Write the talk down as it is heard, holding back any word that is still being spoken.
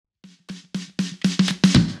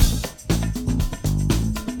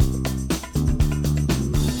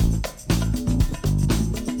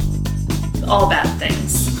all bad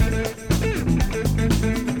things.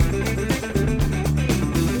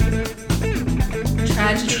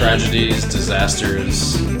 Tragedies,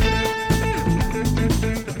 disasters.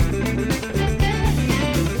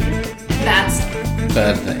 That's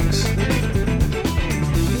Bad things.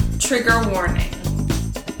 trigger warning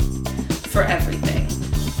for everything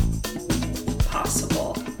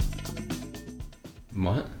possible.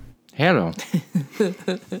 What? Hello.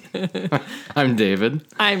 I'm David,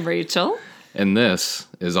 I'm Rachel. and this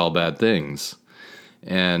is All Bad Things.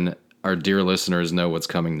 And our dear listeners know what's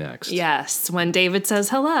coming next. Yes, when David says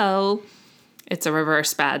hello, it's a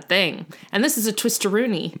reverse bad thing. And this is a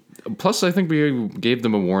twisteroonie. Plus, I think we gave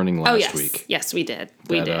them a warning last yes. week. Yes, we did.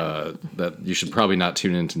 We did. That you should probably not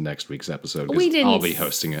tune into next week's episode We because didn't I'll be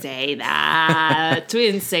hosting it. say that. We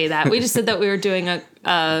didn't say that. We just said that we were doing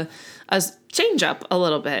a change up a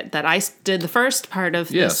little bit. That I did the first part of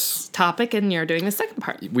this topic and you're doing the second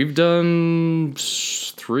part. We've done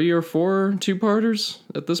 3 or 4 two-parters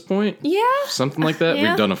at this point. Yeah. Something like that. Yeah.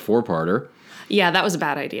 We've done a 4-parter. Yeah, that was a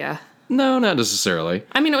bad idea. No, not necessarily.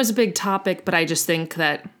 I mean, it was a big topic, but I just think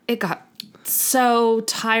that it got so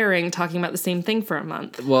tiring talking about the same thing for a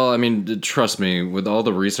month. Well, I mean, trust me, with all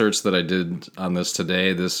the research that I did on this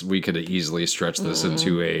today, we could have easily stretched this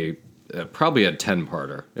into probably a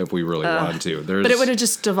 10-parter if we really wanted to. But it would have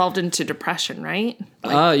just devolved into depression, right?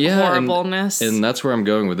 Yeah, horribleness. and that's where I'm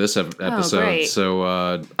going with this episode. great.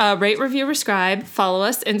 So, Rate, review, subscribe. Follow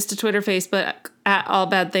us, Insta, Twitter, Facebook, at All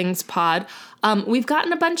Bad Things Pod. We've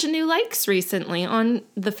gotten a bunch of new likes recently on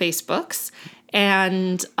the Facebooks.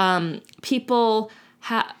 And people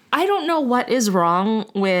I don't know what is wrong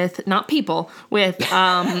with, not people, with...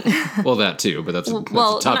 well, that too, but that's a topic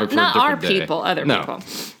for a different not our day. people, other No. people.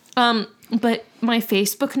 But my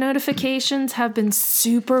Facebook notifications have been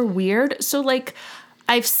super weird. So, like,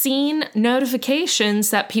 I've seen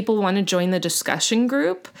notifications that people want to join the discussion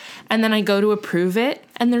group, and then I go to approve it,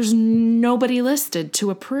 and there's nobody listed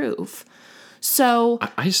to approve. So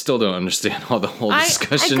I still don't understand how the whole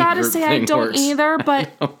discussion I gotta group say thing I don't works. either,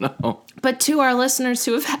 but I don't know. But to our listeners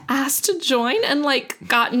who have asked to join and like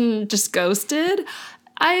gotten just ghosted,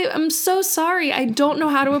 I am so sorry. I don't know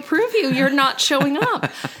how to approve you. You're not showing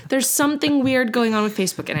up. There's something weird going on with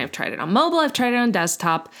Facebook, and I've tried it on mobile, I've tried it on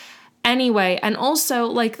desktop. Anyway, and also,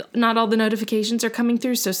 like, not all the notifications are coming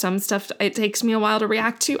through, so some stuff, it takes me a while to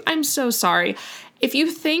react to. I'm so sorry. If you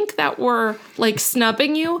think that we're, like,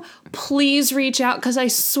 snubbing you, please reach out, because I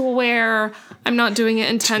swear I'm not doing it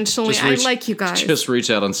intentionally. I like you guys. Just reach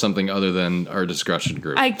out on something other than our discussion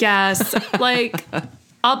group. I guess. Like,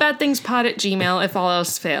 allbadthingspod@gmail.com if all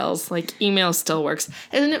else fails. Like, email still works.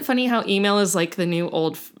 Isn't it funny how email is, like, the new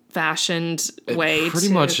old-fashioned way pretty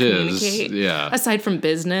to much communicate? is, yeah. Aside from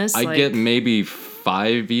business. I get maybe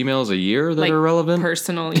 5 emails a year that are relevant.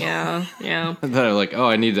 Personal, yeah. That are like, oh,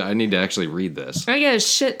 I need to actually read this. I get a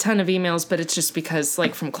shit ton of emails, but it's just because,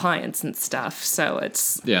 like, from clients and stuff. So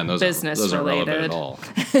it's Yeah, and those business aren't relevant related. at all.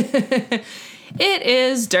 It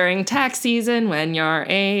is during tax season when you're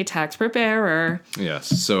a tax preparer. Yes,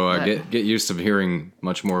 so get used to hearing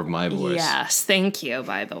much more of my voice. Yes, thank you,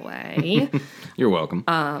 by the way. You're welcome.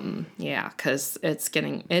 Yeah, because it's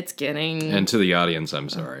getting. And to the audience, I'm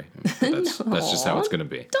sorry. That's just how it's going to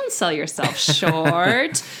be. Don't sell yourself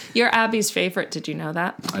short. You're Abby's favorite. Did you know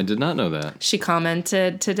that? I did not know that. She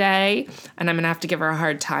commented today, and I'm going to have to give her a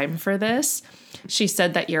hard time for this. She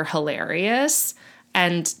said that you're hilarious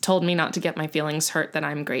and told me not to get my feelings hurt, that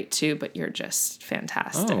I'm great too, but you're just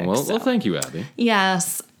fantastic. Oh, well, thank you, Abby.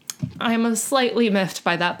 Yes, I'm slightly miffed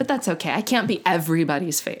by that, but that's okay. I can't be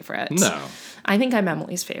everybody's favorite. No. I think I'm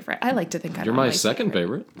Emily's favorite. I like to think I'm You're my second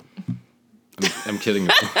favorite. I'm kidding.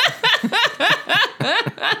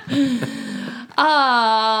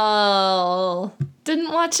 Oh,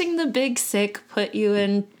 didn't watching The Big Sick put you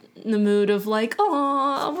in the mood of like,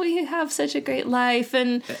 oh, we have such a great life?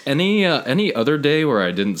 And Any other day where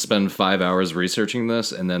I didn't spend 5 hours researching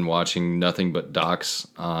this and then watching nothing but docs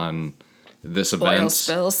on this event, oil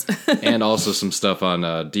spills. and also some stuff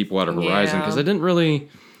on Deepwater Horizon, because I didn't really,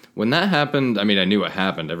 when that happened, I mean, I knew it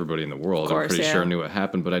happened. Everybody in the world, Of course, I'm pretty sure knew it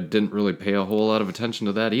happened, but I didn't really pay a whole lot of attention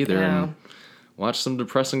to that either. Yeah. And watch some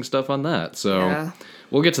depressing stuff on that. So Yeah.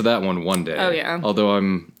 we'll get to that one day. Oh, yeah.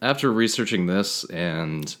 Although after researching this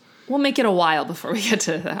and... We'll make it a while before we get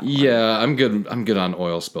to that. Yeah, I'm good on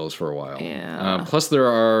oil spills for a while. Yeah. Plus, there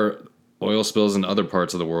are oil spills in other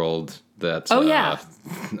parts of the world that. Oh, yeah.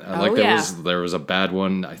 There was a bad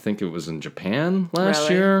one. I think it was in Japan last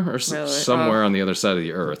Really? year, or Really? somewhere on the other side of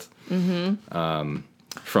the earth. Mm-hmm.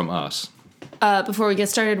 From us. Before we get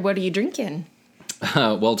started, what are you drinking?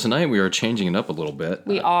 Well, tonight we are changing it up a little bit.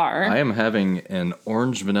 We are. I am having an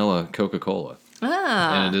orange vanilla Coca-Cola,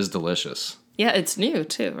 Ah. and it is delicious. Yeah, it's new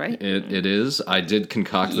too, right? It is. I did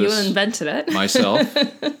concoct You this invented it. myself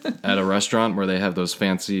at a restaurant where they have those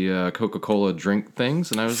fancy Coca-Cola drink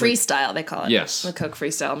things, and I was like, Freestyle, they call it. Yes. The Coke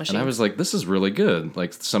Freestyle machine. and I was like, this is really good.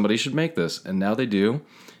 Like somebody should make this, and now they do.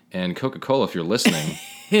 And Coca-Cola, if you're listening,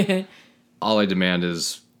 all I demand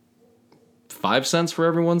is 5 cents for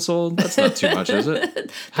every one sold. That's not too much, is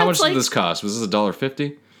it? How much like- did this cost? Was this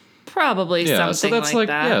 $1.50? Probably Yeah, something so that's like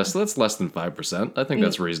that. yeah, so that's less than 5%. I think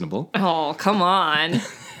that's reasonable. Oh, come on.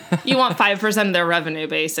 You want 5% of their revenue,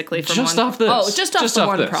 basically, from Just one... off this. Oh, just off the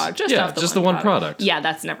one this. product. Yeah, just the one product. Yeah,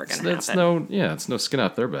 that's never going to It's happen. it's no skin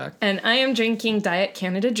off their back. And I am drinking Diet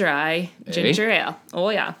Canada Dry ginger ale. Oh,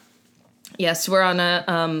 yeah. Yes, we're on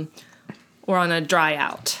a dry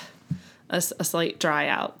out. A slight dry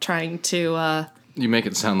out, trying to... You make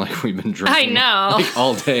it sound like we've been I drinking know. like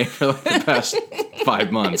all day for like the past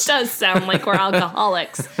 5 months. It does sound like we're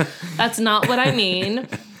alcoholics. That's not what I mean.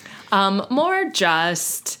 More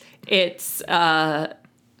just, it's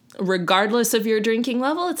regardless of your drinking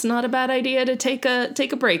level, it's not a bad idea to take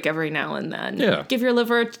a break every now and then. Yeah. Give your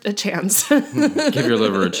liver a chance. Give your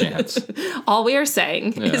liver a chance. All we are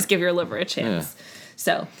saying is give your liver a chance.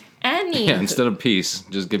 So, Yeah, instead of peace,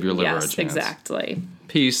 just give your liver a yes, chance. exactly.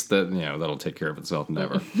 Peace that'll take care of itself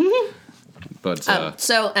never. But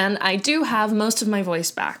So, and I do have most of my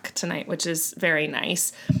voice back tonight, which is very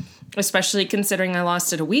nice, especially considering I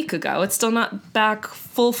lost it a week ago. It's still not back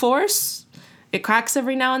full force. It cracks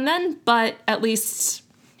every now and then, but at least,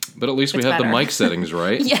 we have better. the mic settings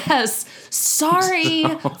right. yes. Sorry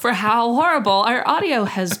for how horrible our audio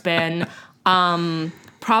has been.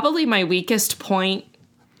 Probably my weakest point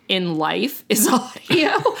in life is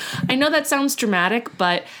audio. I know that sounds dramatic,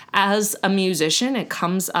 but as a musician, it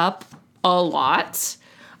comes up a lot.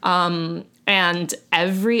 And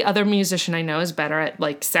every other musician I know is better at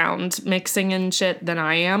like sound mixing and shit than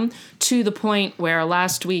I am, to the point where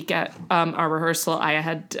last week at our rehearsal,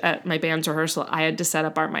 at my band's rehearsal, I had to set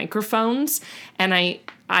up our microphones, and I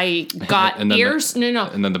got And then ears. No.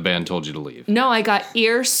 And then the band told you to leave. No, I got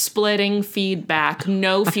ear-splitting feedback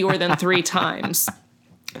no fewer than 3 times.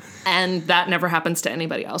 And that never happens to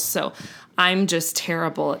anybody else. So I'm just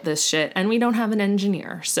terrible at this shit. And we don't have an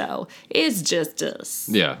engineer. So it's just us.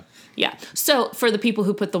 Yeah. Yeah. So for the people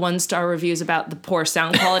who put the 1-star reviews about the poor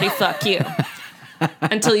sound quality, fuck you.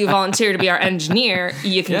 Until you volunteer to be our engineer,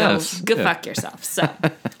 you can go fuck yourself. So,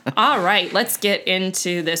 all right, let's get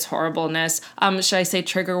into this horribleness. Should I say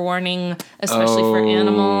trigger warning, especially for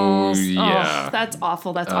animals? Yeah. Oh, that's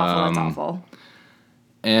awful. That's awful. That's awful.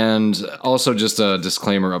 And also just a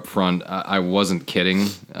disclaimer up front, I wasn't kidding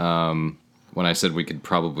when I said we could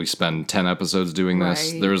probably spend 10 episodes doing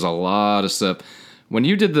this. Right. There's a lot of stuff. When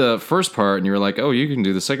you did the first part and you were like, oh, you can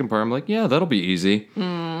do the second part, I'm like, yeah, that'll be easy.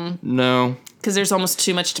 No. Because there's almost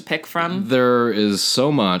too much to pick from. There is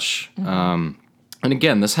so much. And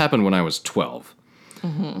again, this happened when I was 12.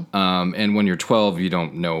 And when you're 12, you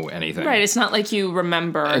don't know anything. Right. It's not like you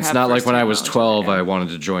remember. It's not like when I was 12, I wanted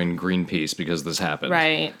to join Greenpeace because this happened.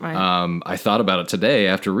 Right. I thought about it today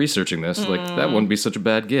after researching this. Like, that wouldn't be such a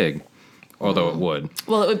bad gig. Although it would.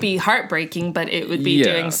 Well, it would be heartbreaking, but it would be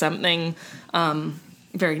doing something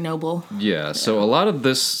very noble. Yeah, so a lot of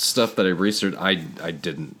this stuff that I researched, I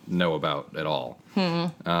didn't know about at all.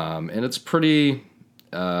 And it's pretty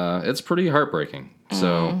heartbreaking.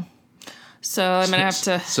 So So I'm going to have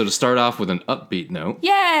to... So to start off with an upbeat note.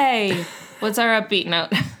 Yay! What's our upbeat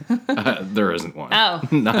note? There isn't one. Oh.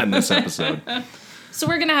 Not in this episode. So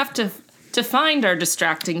we're going to have to find our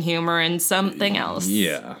distracting humor in something else.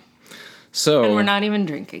 Yeah. So And we're not even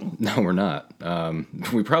drinking. No, we're not.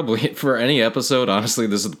 We probably, for any episode, honestly,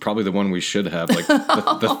 this is probably the one we should have, like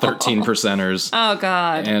the 13 percenters. Oh,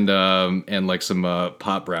 God. And like some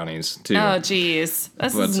pot brownies too. Oh, geez.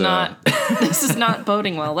 This But, is not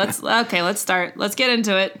boding well. Let's start. Let's get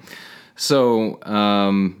into it. So,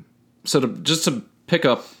 just to pick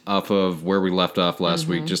up off of where we left off last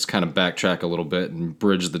week, just kind of backtrack a little bit and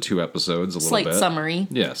bridge the 2 episodes a little bit. Slight summary.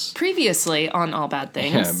 Yes. Previously on All Bad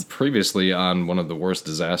Things. Yeah, previously on one of the worst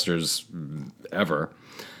disasters ever.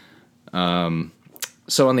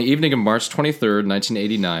 So on the evening of March 23rd,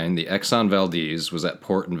 1989, the Exxon Valdez was at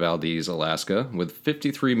port in Valdez, Alaska, with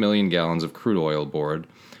 53 million gallons of crude oil aboard,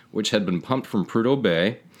 which had been pumped from Prudhoe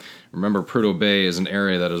Bay. Remember, Prudhoe Bay is an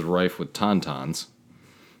area that is rife with tauntauns.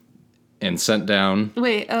 And sent down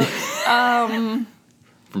Wait, from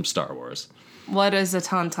Star Wars. what is a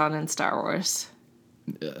tauntaun in Star Wars?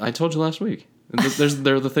 I told you last week.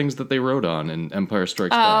 They're the things that they rode on in Empire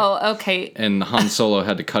Strikes Back. Oh, okay. And Han Solo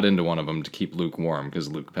had to cut into one of them to keep Luke warm because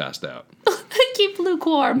Luke passed out. Keep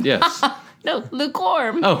lukewarm. Yes. No,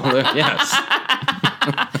 lukewarm. Oh, yes.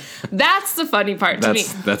 That's the funny part to me.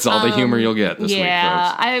 That's all the humor you'll get this week,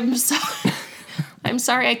 folks. I'm sorry. I'm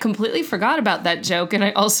sorry. I completely forgot about that joke, and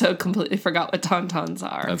I also completely forgot what tauntauns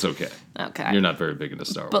are. That's okay. Okay. You're not very big into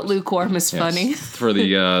Star Wars. But lukewarm is Yes. funny. For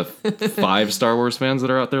the 5 Star Wars fans that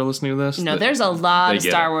are out there listening to this. No, there's a lot they of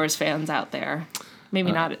get Star it. Wars fans out there.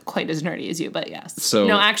 Maybe not quite as nerdy as you, but yes. So-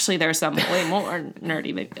 no, actually, there's some way more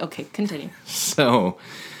nerdy. But okay, continue. So,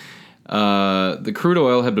 the crude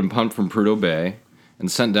oil had been pumped from Prudhoe Bay and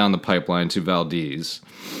sent down the pipeline to Valdez.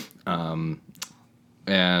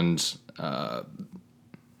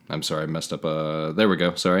 I'm sorry, I messed up. There we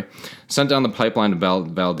go, sorry. Sent down the pipeline to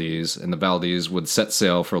Valdez, and the Valdez would set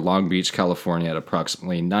sail for Long Beach, California at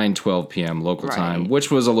approximately 9:12 p.m. local time,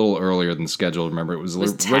 which was a little earlier than scheduled. Remember, it was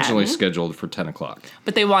originally 10. scheduled for 10 o'clock.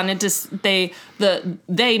 But they wanted to.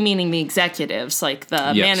 They meaning the executives, like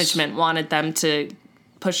the Yes. management, wanted them to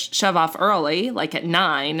shove off early, like at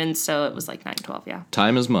 9, and so it was like 9:12. Yeah.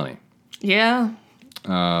 Time is money. Yeah.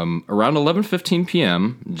 Around 11:15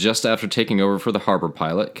 p.m., just after taking over for the harbor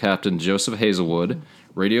pilot, Captain Joseph Hazelwood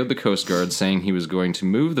radioed the Coast Guard saying he was going to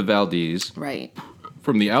move the Valdez Right.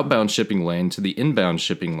 from the outbound shipping lane to the inbound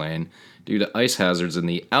shipping lane due to ice hazards in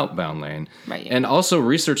the outbound lane. Right. And also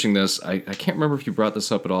researching this, I can't remember if you brought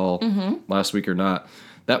this up at all last week or not.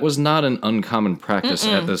 That was not an uncommon practice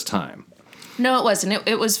at this time. No, it wasn't.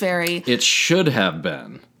 It was very. It should have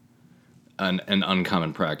been an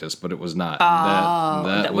uncommon practice, but it was not.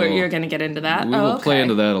 Where you're going to get into that. We will play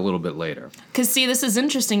into that a little bit later. Because, see, this is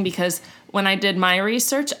interesting because when I did my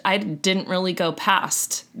research, I didn't really go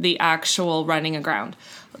past the actual running aground.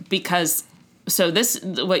 Because,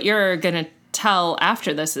 what you're going to tell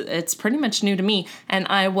after this, it's pretty much new to me. And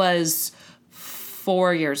I was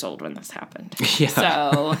 4 years old when this happened. Yeah.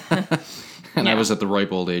 So, And I Yeah. was at the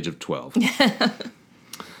ripe old age of 12.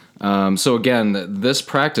 So again, this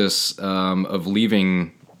practice of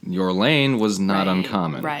leaving your lane was not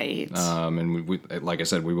uncommon. Right. And we, like I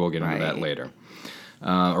said, we will get into that Right. later.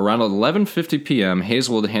 Around 11:50 p.m.,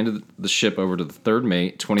 Hazelwood handed the ship over to the third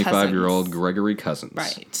mate, 25-year-old Gregory Cousins.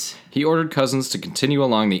 Right. He ordered Cousins to continue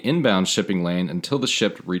along the inbound shipping lane until the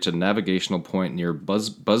ship reached a navigational point near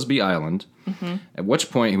Busby Island, at which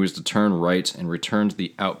point he was to turn right and return to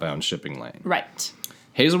the outbound shipping lane. Right.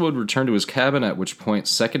 Hazelwood returned to his cabin, at which point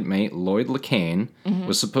second mate Lloyd LeCain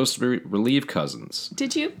was supposed to relieve Cousins.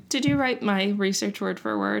 Did you write my research word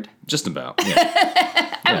for word? Just about,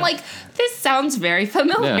 yeah. I'm like, this sounds very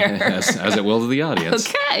familiar. Yeah, as it will to the audience.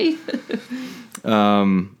 Okay.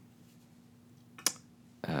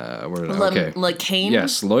 Where did okay. LeCain?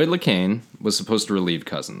 Yes, Lloyd LeCain was supposed to relieve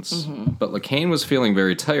Cousins. But LeCain was feeling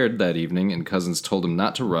very tired that evening, and Cousins told him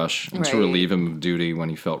not to rush and to Right. relieve him of duty when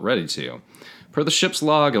he felt ready to. Per the ship's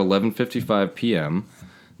log at 11:55 p.m.,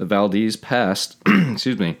 the Valdez passed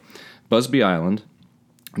Busby Island,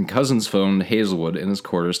 and Cousins phoned Hazelwood in his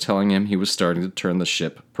quarters telling him he was starting to turn the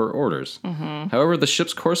ship per orders. However, the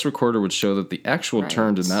ship's course recorder would show that the actual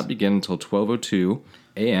turn did not begin until 12:02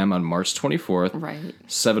 a.m. on March 24th, Right.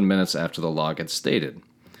 7 minutes after the log had stated.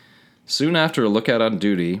 Soon after, a lookout on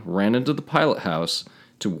duty ran into the pilot house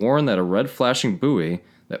to warn that a red flashing buoy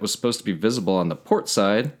that was supposed to be visible on the port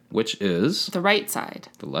side, which is The right side.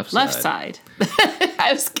 the left Left side.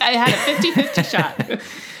 I had a 50-50 shot.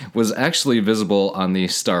 was actually visible on the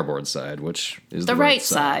starboard side, which is The right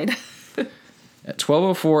side. At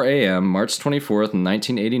 12:04 a.m., March 24th,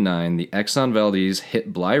 1989, the Exxon Valdez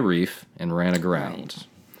hit Bly Reef and ran aground. Right.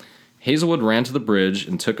 Hazelwood ran to the bridge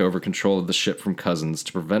and took over control of the ship from Cousins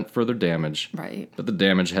to prevent further damage, Right. but the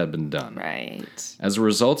damage had been done. Right. As a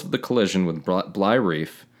result of the collision with Bly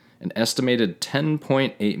Reef, an estimated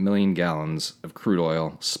 10.8 million gallons of crude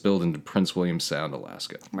oil spilled into Prince William Sound,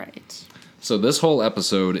 Alaska. Right. So this whole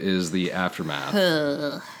episode is the aftermath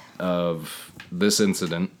of this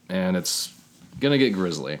incident, and it's gonna get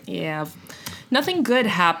grisly. Yeah. Nothing good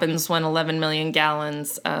happens when 11 million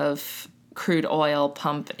gallons of crude oil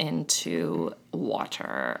pump into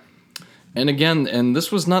water. And again, and this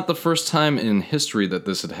was not the first time in history that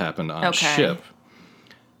this had happened on a Okay. ship.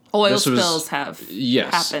 Oil This was- spills have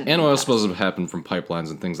Yes, happened. and oil spills have happened from pipelines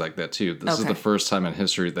and things like that too. This is Okay. the first time in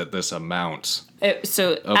history that this amount.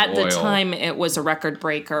 So at the oil. time, it was a record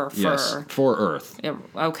breaker for. Yes, for Earth.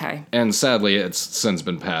 Okay. And sadly, it's since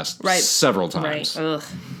been passed Right. several Right. times.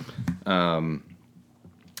 Ugh.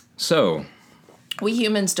 So, We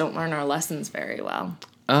humans don't learn our lessons very well.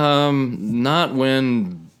 not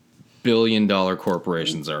when multi-billion-dollar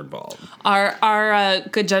corporations are involved. Our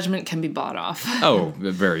good judgment can be bought off. Oh,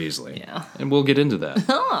 very easily. Yeah. And we'll get into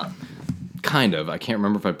that. Kind of. I can't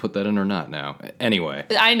remember if I put that in or not now. Anyway.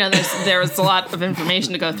 I know there's a lot of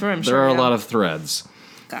information to go through, I'm sure. There are a lot of threads.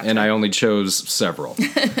 Gotcha. And I only chose several.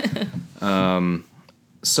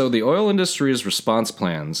 So the oil industry's response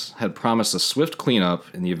plans had promised a swift cleanup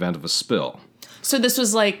in the event of a spill. So this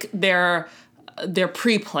was like their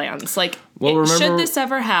pre-plans. Like, Well, should this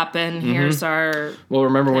ever happen, here's our... Well,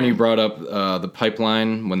 remember when you brought up the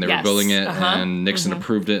pipeline when they were Yes, building it and Nixon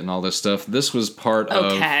approved it and all this stuff? This was part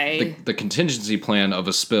of the contingency plan of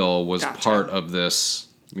a spill was part of this,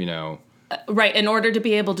 Right. In order to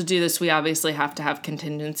be able to do this, we obviously have to have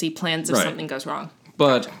contingency plans if something goes wrong.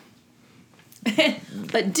 But...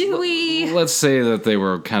 But do we? Let's say that they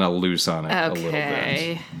were kind of loose on it a little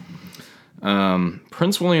bit.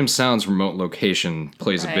 Prince William Sound's remote location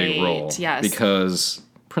plays a big role. Yes. Because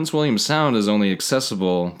Prince William Sound is only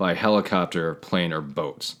accessible by helicopter, plane, or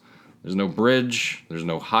boat. There's no bridge. There's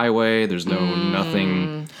no highway. There's no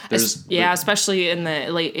nothing. Especially in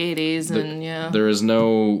the late 80s. There is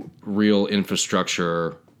no real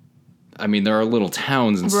infrastructure. I mean, there are little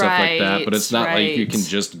towns and stuff like that, but it's not like you can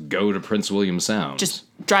just go to Prince William Sound. Just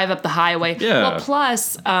drive up the highway. Yeah. Well,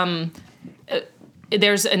 plus,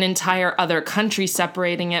 there's an entire other country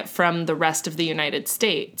separating it from the rest of the United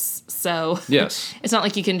States. So yes. It's not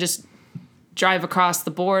like you can just drive across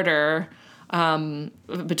the border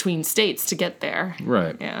between states to get there.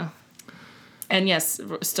 Right. Yeah. And yes,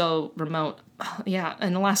 still remote. Yeah,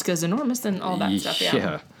 and Alaska is enormous and all that stuff.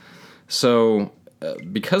 Yeah. So...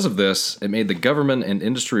 because of this, it made the government and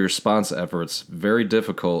industry response efforts very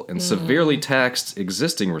difficult and severely taxed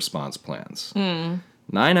existing response plans. 9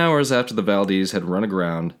 hours after the Valdez had run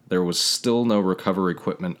aground, there was still no recovery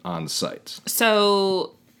equipment on site.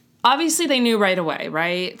 So, obviously they knew right away,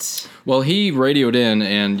 right? Well, he radioed in,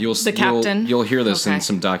 and you'll hear this in Okay.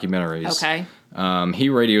 some documentaries. Okay. He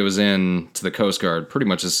radios in to the Coast Guard pretty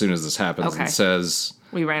much as soon as this happens and says...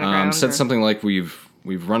 We ran aground. Said something like,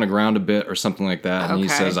 We've run aground a bit or something like that, and he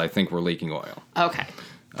Okay. says, "I think we're leaking oil." Okay.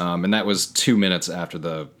 And that was 2 minutes after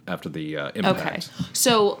the impact. Okay.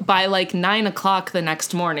 So by like 9 o'clock the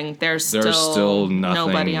next morning, there's still nothing.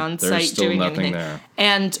 Nobody on There's site still doing nothing anything. there.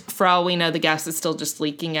 And for all we know, the gas is still just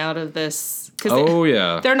leaking out of this. Oh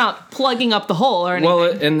yeah. They're not plugging up the hole or anything.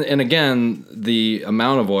 Well, and again, the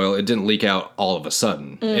amount of oil, it didn't leak out all of a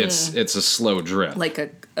sudden. It's a slow drip. Like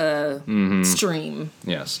a stream.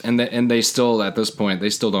 Yes, and they still at this point they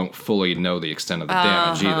still don't fully know the extent of the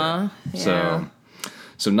damage either. Yeah.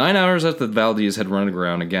 So 9 hours after the Valdez had run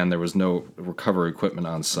aground, again there was no recovery equipment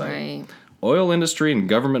on site. Right. Oil industry and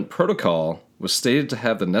government protocol was stated to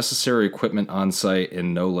have the necessary equipment on site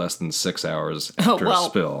in no less than 6 hours after a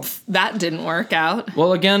spill. That didn't work out.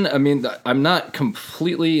 Well, again, I mean, I'm not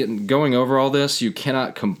completely going over all this. You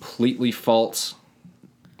cannot completely fault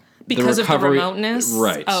Because the recovery, of the remoteness?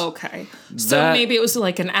 Right. Oh, okay. So maybe it was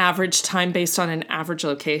like an average time based on an average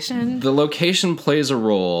location? The location plays a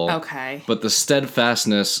role. Okay. But the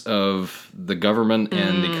steadfastness of the government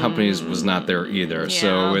and the companies was not there either.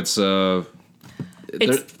 So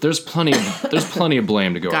there's plenty of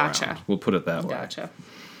blame to go around. We'll put it that way. Gotcha.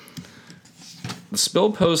 The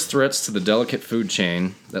spill posed threats to the delicate food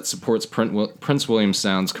chain that supports Prince William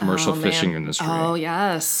Sound's commercial fishing industry. Oh,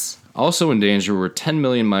 yes. Also in danger were 10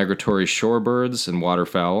 million migratory shorebirds and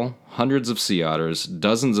waterfowl, hundreds of sea otters,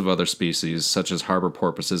 dozens of other species such as harbor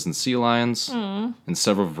porpoises and sea lions, and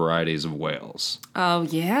several varieties of whales. Oh,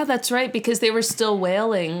 yeah, that's right, because they were still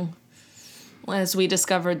whaling as we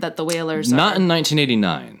discovered that the whalers Not in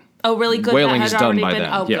 1989. Oh, really? Good. Whaling's that had done already by been...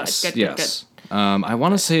 then. Oh, yes, good. yes. I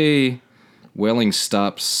want to say whaling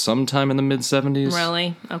stopped sometime in the mid-70s.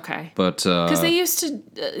 Really? Okay. But because they used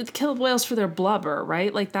to kill whales for their blubber,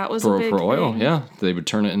 right? Like that was a big for oil, thing. yeah. They would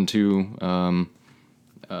turn it into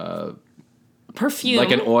perfume,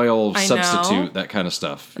 like an oil I substitute, know. that kind of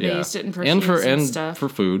stuff. They yeah. used it in perfumes and stuff. For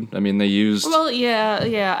food. I mean, they used. Well, yeah,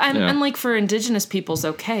 and like for indigenous peoples,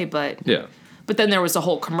 okay, but Yeah. But then there was a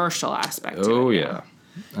whole commercial aspect. Oh, to it,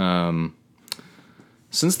 yeah.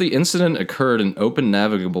 Since the incident occurred in open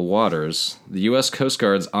navigable waters, the U.S. Coast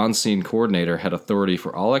Guard's on-scene coordinator had authority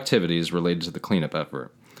for all activities related to the cleanup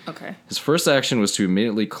effort. Okay. His first action was to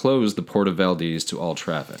immediately close the port of Valdez to all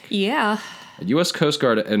traffic. Yeah. A U.S. Coast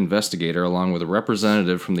Guard investigator, along with a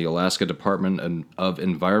representative from the Alaska Department of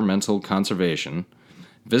Environmental Conservation,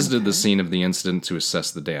 visited the scene of the incident to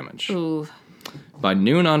assess the damage. Ooh. By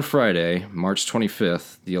noon on Friday, March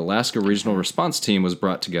 25th, the Alaska Regional Response Team was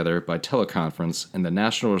brought together by teleconference, and the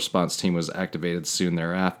National Response Team was activated soon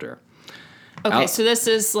thereafter. Okay, so this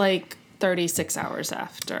is like 36 hours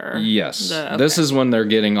after. Yes. Okay. This is when they're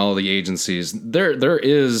getting all the agencies. There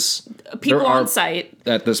is People there are, on site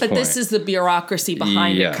at this point. But this is the bureaucracy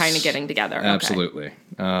behind Yes. it kind of getting together. Okay. Absolutely.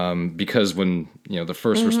 Because when the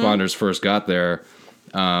first Mm-hmm. responders first got there,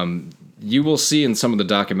 you will see in some of the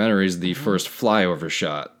documentaries the first flyover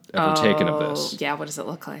shot ever taken of this. Yeah, what does it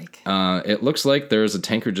look like? It looks like there's a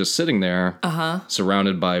tanker just sitting there,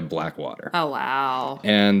 surrounded by black water. Oh, wow.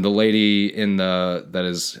 And the lady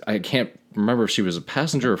I can't remember if she was a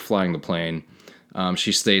passenger or flying the plane.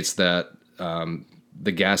 She states that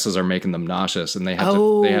the gases are making them nauseous, and they have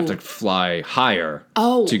to fly higher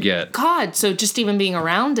to get. God, so just even being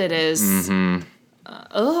around it is...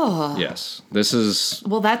 Yes, this is.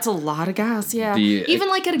 Well, that's a lot of gas, yeah. Even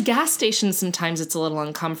like at a gas station, sometimes it's a little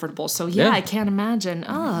uncomfortable. So yeah. I can't imagine.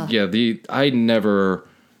 Yeah, I never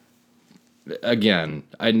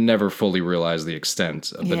fully realized the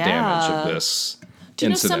extent of the damage of this Do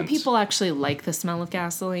you incident. know some people actually like the smell of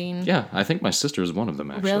gasoline? Yeah, I think my sister is one of them,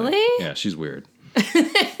 actually. Really? Yeah, she's weird.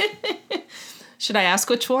 Should I ask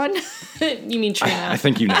which one? You mean Trina? I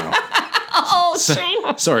think you know.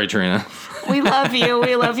 Trina. Sorry, Trina. We love you.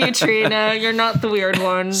 We love you, Trina. You're not the weird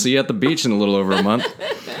one. See you at the beach in a little over a month.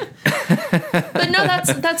 But no,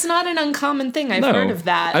 that's not an uncommon thing. I've heard of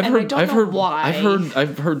that. I don't know why.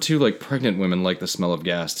 I've heard too, like pregnant women like the smell of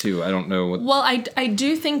gas too. I don't know what. Well, I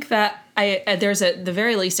do think that there's at the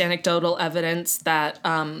very least anecdotal evidence that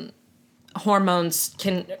hormones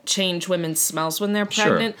can change women's smells when they're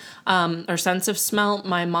pregnant, or sense of smell.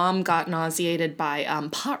 My mom got nauseated by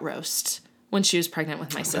pot roast when she was pregnant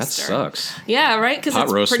with my sister. That sucks. Yeah, right? Because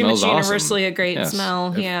it's roast pretty much smells universally awesome. a great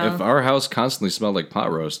smell. If our house constantly smelled like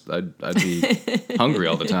pot roast, I'd be hungry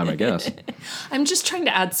all the time, I guess. I'm just trying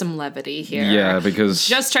to add some levity here. Yeah, because...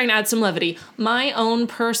 Just trying to add some levity. My own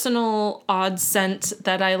personal odd scent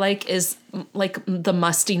that I like is like the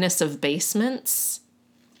mustiness of basements.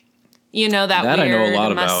 You know, that weird, I know a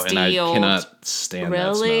lot about, and I old, cannot stand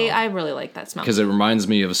that smell. Really? I really like that smell. Because it reminds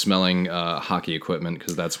me of smelling hockey equipment,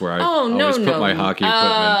 because that's where I always put my hockey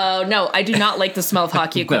equipment. Oh, no, I do not like the smell of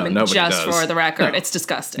hockey equipment, nobody just does. for the record. No. It's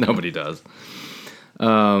disgusting. Nobody does.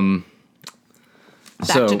 Back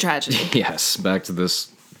to tragedy. Yes, back to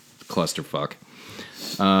this clusterfuck.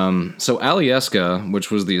 So Alyeska,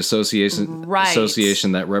 which was the association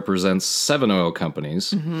that represents 7 oil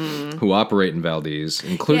companies who operate in Valdez,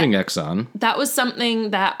 including Exxon. That was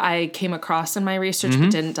something that I came across in my research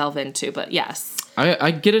but didn't delve into, but yes.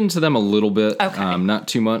 I get into them a little bit, Okay. not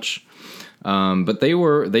too much. But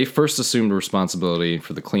they first assumed responsibility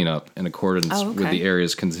for the cleanup in accordance with the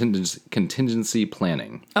area's contingency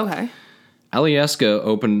planning. Okay. Alyeska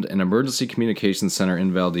opened an emergency communications center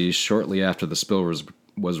in Valdez shortly after the spill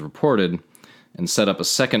was reported, and set up a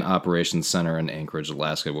second operations center in Anchorage,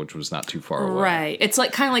 Alaska, which was not too far away. Right. It's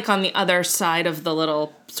like kind of like on the other side of the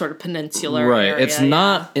little sort of peninsular area. It's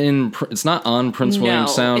not it's not on Prince William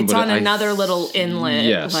Sound, it's but on another little inlet,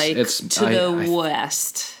 yes, like it's to the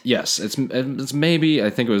west. Yes, it's maybe, I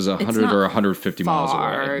think it was 100 or 150 miles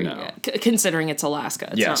away. No. Yeah. Considering it's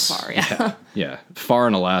Alaska, it's not far. Yeah. Yeah. Far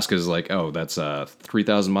in Alaska is like, oh, that's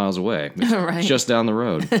 3,000 miles away. It's Right. just down the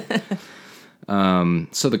road.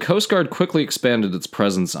 So the Coast Guard quickly expanded its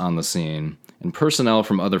presence on the scene, and personnel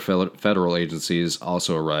from other federal agencies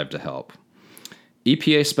also arrived to help.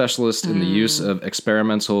 EPA specialists in the use of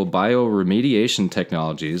experimental bioremediation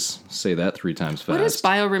technologies, say that 3 times fast. What is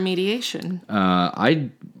bioremediation?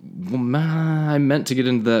 I meant to get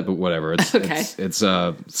into that, but whatever. It's Okay. it's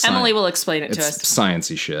Emily will explain it to us.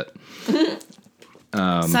 Sciencey shit.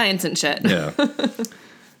 Science and shit. Yeah.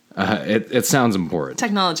 It sounds important.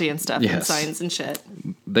 Technology and stuff, and Yes. science and shit.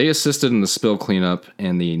 They assisted in the spill cleanup,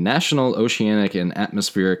 and the National Oceanic and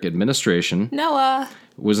Atmospheric Administration NOAA.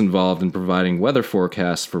 was involved in providing weather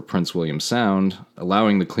forecasts for Prince William Sound,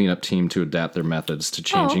 allowing the cleanup team to adapt their methods to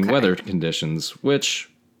changing weather conditions, which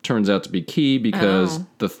turns out to be key because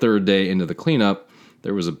the third day into the cleanup,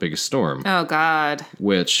 there was a big storm, Oh, God.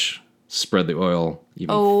 which spread the oil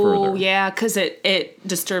even Oh, further. yeah, because it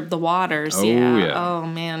disturbed the waters. Oh, yeah. yeah. Oh,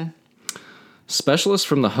 man. Specialists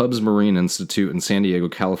from the Hubbs Marine Institute in San Diego,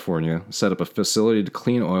 California, set up a facility to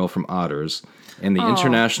clean oil from otters, and the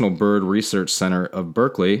International Bird Research Center of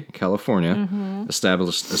Berkeley, California,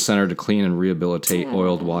 established a center to clean and rehabilitate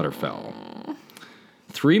oiled waterfowl.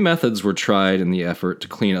 3 methods were tried in the effort to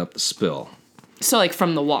clean up the spill. So, like,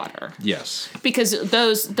 from the water. Yes. Because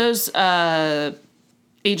those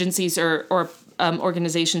agencies or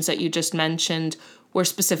organizations that you just mentioned were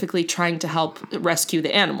specifically trying to help rescue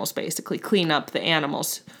the animals, basically clean up the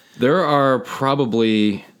animals. There are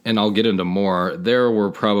probably and I'll get into more, there were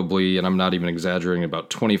probably, and I'm not even exaggerating, about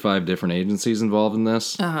 25 different agencies involved in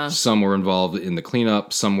this. Some were involved in the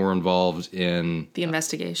cleanup, some were involved in The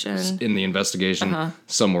investigation.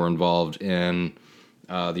 Some were involved in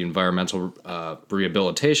the environmental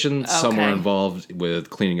rehabilitation, some were Okay. involved with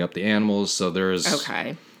cleaning up the animals. So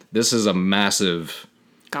Okay. this is a massive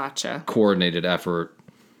Gotcha. coordinated effort.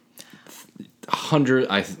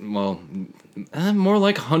 More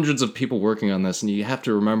like hundreds of people working on this, and you have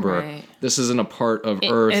to remember Right. this isn't a part of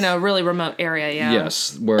Earth. In a really remote area, yeah.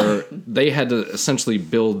 Yes, where they had to essentially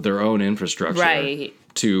build their own infrastructure, Right.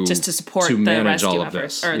 to Just to support to the manage rescue all of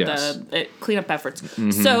efforts this, or yes. the cleanup efforts.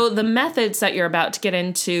 So the methods that you're about to get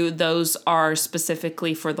into, those are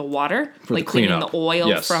specifically for the water, For the like cleaning cleanup. the oil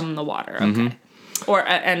Yes. from the water. Okay. Or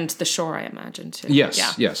and the shore, I imagine too. Yes,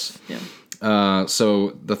 Yeah. yes. Yeah.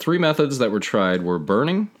 So the three methods that were tried were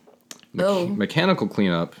burning, Oh. mechanical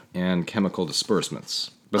cleanup, and chemical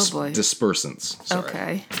disbursements. boy. Dispersants. Sorry.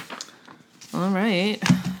 Okay. All right.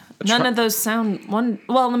 None of those sound one.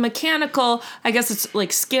 Well, the mechanical, I guess it's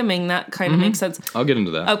like skimming. That kind of makes sense. I'll get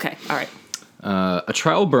into that. Okay. All right. A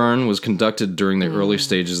trial burn was conducted during the early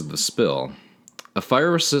stages of the spill. A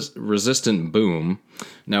fire-resistant boom.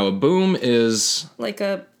 Now, a boom is... Like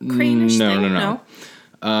a crane-ish thing? No.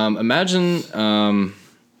 Imagine...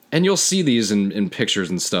 and you'll see these in pictures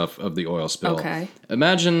and stuff of the oil spill. Okay.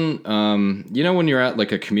 Imagine, when you're at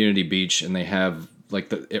like a community beach and they have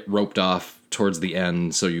like it roped off towards the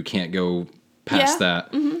end so you can't go past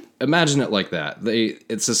that. Imagine it like that.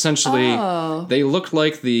 It's essentially, they look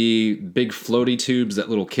like the big floaty tubes that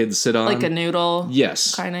little kids sit on. Like a noodle?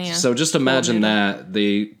 Yes. Kinda, yeah. So just imagine that.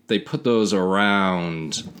 They put those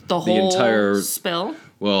around The whole entire, spill?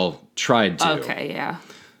 tried to. Okay, yeah.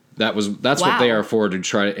 That's what Wow. they are for, to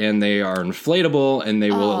try, and they are inflatable, and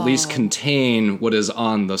they will at least contain what is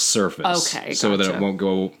on the surface. Okay, so that it gotcha. won't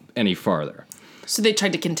go any farther. So they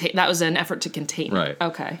tried to contain, that was an effort to contain. Right.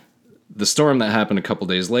 Okay. The storm that happened a couple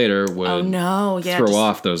days later would throw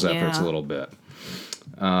off those efforts a little bit.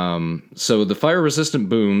 So the fire-resistant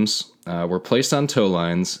booms were placed on tow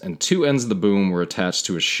lines, and two ends of the boom were attached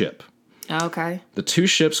to a ship. Okay. The two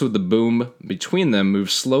ships with the boom between them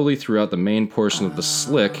moved slowly throughout the main portion of the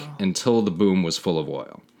slick until the boom was full of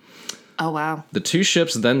oil. Oh, wow. The two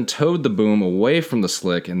ships then towed the boom away from the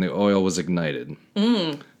slick, and the oil was ignited.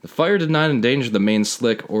 The fire did not endanger the main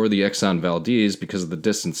slick or the Exxon Valdez because of the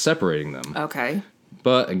distance separating them. Okay.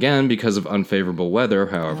 But again, because of unfavorable weather,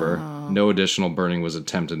 however, no additional burning was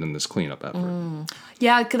attempted in this cleanup effort.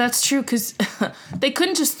 Yeah, that's true, because they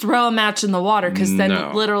couldn't just throw a match in the water, because then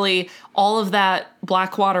No. literally all of that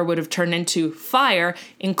black water would have turned into fire,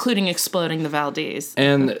 including exploding the Valdez.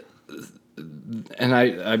 And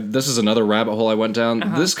I this is another rabbit hole I went down.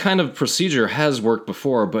 This kind of procedure has worked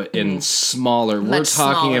before, but in smaller. Much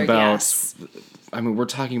smaller, yes. We're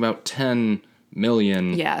talking about 10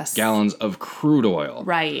 million Yes. gallons of crude oil.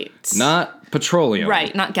 Right. Not petroleum.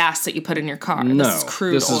 Right, not gas that you put in your car. No. This is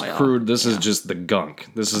crude This is oil. crude. This is just the gunk.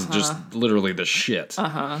 This is just literally the shit.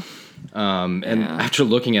 And after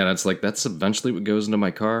looking at it, it's like, that's eventually what goes into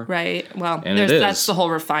my car. Right. Well, And it is. that's the whole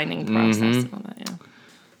refining process. And all that, yeah.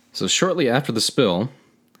 So shortly after the spill,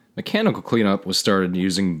 mechanical cleanup was started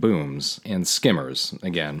using booms and skimmers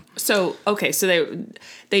again. So okay, so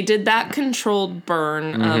they did that controlled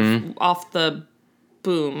burn of off the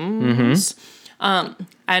booms,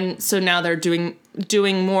 and so now they're doing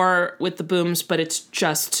more with the booms, but it's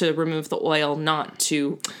just to remove the oil, not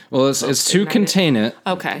to. Well, it's to ignite it. contain it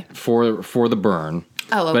Okay. for the burn.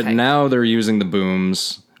 Oh, okay. But now they're using the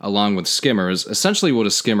booms along with skimmers. Essentially, what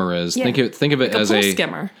a skimmer is, Yeah. think of it Like as a pool a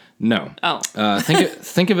skimmer. No. Oh.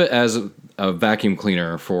 Think of it as a vacuum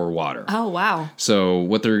cleaner for water. Oh wow. So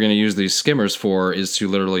what they're going to use these skimmers for is to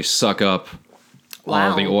literally suck up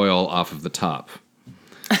all the oil off of the top.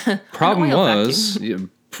 Problem oil was,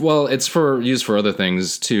 it's used for other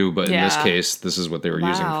things too, but in this Yeah. case, this is what they were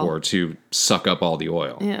using Wow. for, to suck up all the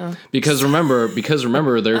oil. Yeah. Because remember,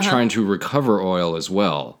 they're trying to recover oil as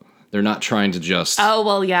well. They're not trying to just. Oh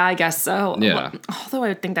well, yeah, I guess so. Yeah. Well, although I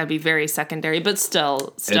would think that'd be very secondary, but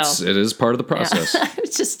still. It is part of the process. I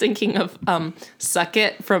was just thinking of Suck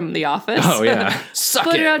It from The Office. Oh yeah, suck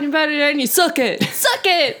Put it it. on your butt and you suck it. Suck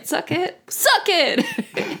it. Suck it. Suck it.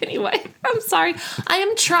 Anyway, I'm sorry. I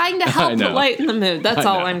am trying to help know. lighten the mood. That's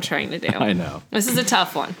all know. I'm trying to do. I know. This is a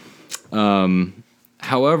tough one.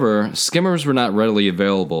 However, skimmers were not readily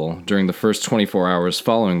available during the first 24 hours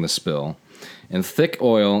following the spill, and thick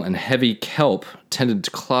oil and heavy kelp tended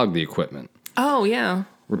to clog the equipment. Oh, yeah.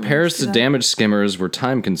 Repairs to damaged skimmers were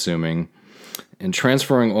time-consuming, And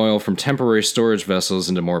transferring oil from temporary storage vessels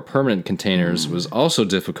into more permanent containers was also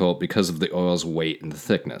difficult because of the oil's weight and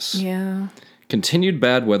thickness. Yeah. Continued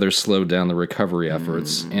bad weather slowed down the recovery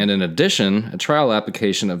efforts, and in addition, a trial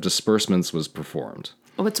application of dispersements was performed.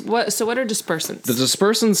 So what are dispersants? The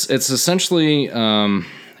dispersants, it's essentially,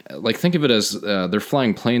 think of it as, they're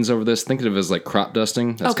flying planes over this. Think of it as like crop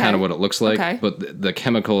dusting. That's Okay. kind of what it looks like. Okay. But the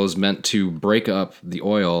chemical is meant to break up the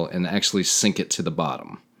oil and actually sink it to the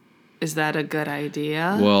bottom. Is that a good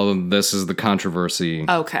idea? Well, this is the controversy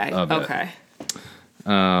Okay. of it. Okay.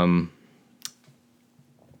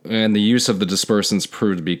 And the use of the dispersants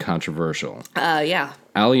proved to be controversial. Yeah.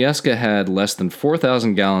 Alyeska had less than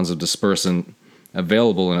 4,000 gallons of dispersant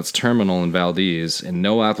available in its terminal in Valdez and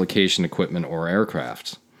no application equipment or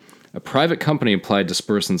aircraft. A private company applied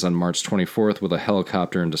dispersants on March 24th with a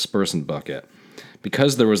helicopter and dispersant bucket.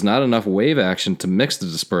 Because there was not enough wave action to mix the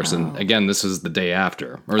dispersant, again, this is the day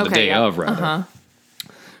after, or the day of, rather.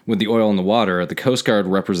 With the oil in the water, the Coast Guard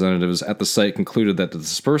representatives at the site concluded that the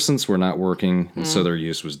dispersants were not working, and so their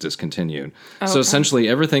use was discontinued. So essentially,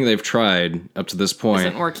 everything they've tried up to this point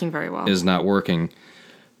Isn't working very well. is not working,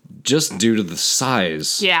 just due to the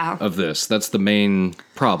size of this. That's the main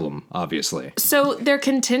problem, obviously. So their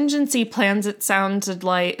contingency plans, it sounds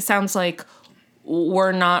like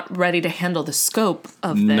we're not ready to handle the scope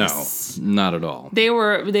of this. No, not at all. They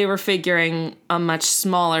were figuring a much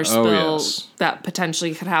smaller spill that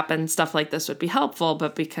potentially could happen. Stuff like this would be helpful,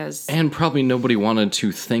 but because And probably nobody wanted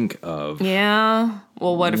to think of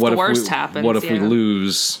what if the worst happens? What if we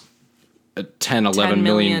lose 10, 11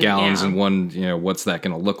 million gallons in one, what's that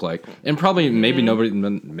going to look like? And probably maybe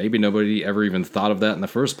nobody ever even thought of that in the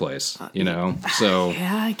first place, So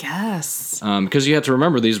yeah, I guess. because you have to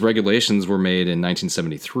remember these regulations were made in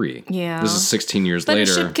 1973. Yeah. This is 16 years But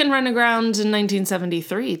later. a ship can run aground in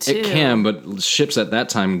 1973 too. It can, but ships at that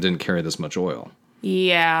time didn't carry this much oil.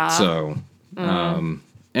 Yeah. So,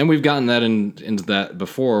 and we've gotten that into that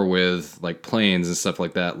before with like planes and stuff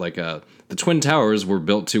like that. Like the Twin Towers were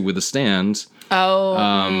built to withstand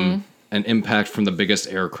an impact from the biggest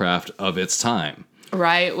aircraft of its time.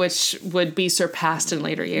 Right, which would be surpassed in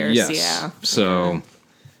later years. Yes. Yeah. So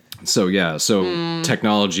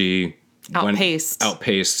technology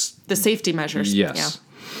outpaced the safety measures. Yes.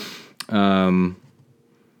 Yeah.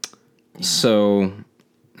 So,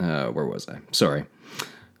 where was I? Sorry.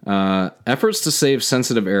 Efforts to save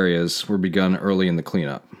sensitive areas were begun early in the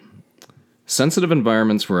cleanup. Sensitive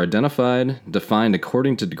environments were identified, defined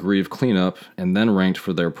according to degree of cleanup, and then ranked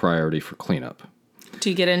for their priority for cleanup. Do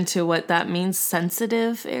you get into what that means?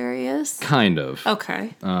 Sensitive areas? Kind of.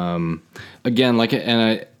 Okay. Again,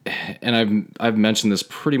 I've mentioned this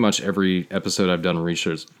pretty much every episode I've done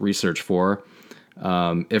research for.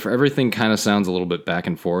 If everything kind of sounds a little bit back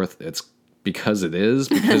and forth, it's because it is,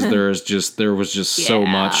 because there was just so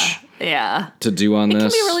much to do on this.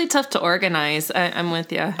 It can be really tough to organize. I'm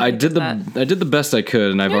with you. I did the best I could,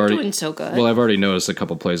 and I've You're already doing so good. Well, I've already noticed a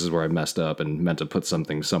couple places where I messed up and meant to put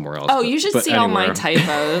something somewhere else. You should see all my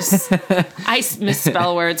typos. I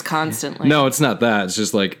misspell words constantly. No, it's not that. It's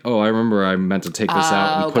just like, I remember I meant to take this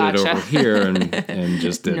out and put it over here, and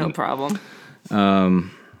just didn't. No problem.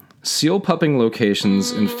 Seal pupping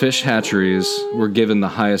locations and fish hatcheries were given the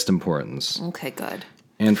highest importance. Okay, good.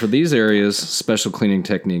 And for these areas, special cleaning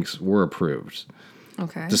techniques were approved.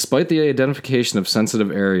 Okay. Despite the identification of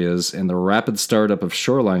sensitive areas and the rapid startup of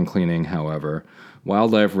shoreline cleaning, however,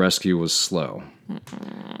 wildlife rescue was slow.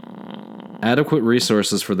 Adequate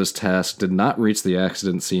resources for this task did not reach the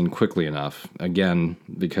accident scene quickly enough, again,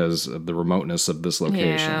 because of the remoteness of this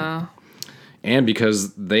location. Yeah. And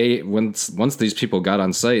because once these people got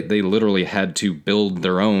on site, they literally had to build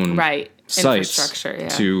their own sites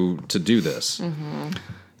to do this. Mm-hmm.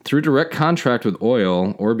 Through direct contact with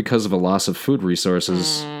oil or because of a loss of food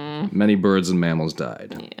resources, many birds and mammals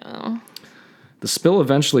died. Yeah. The spill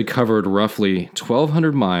eventually covered roughly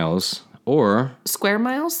 1,200 miles, or... Square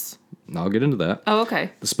miles? I'll get into that. Oh,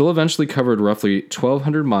 okay. The spill eventually covered roughly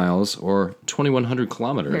 1,200 miles, or 2,100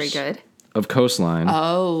 kilometers. Very good. Of coastline.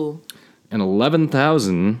 Oh. And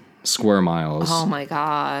 11,000 square miles. Oh, my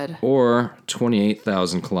God. Or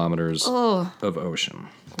 28,000 kilometers of ocean.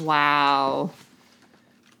 Wow.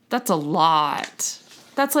 That's a lot.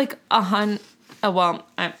 That's like I'm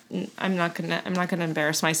not gonna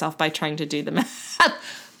embarrass myself by trying to do the math.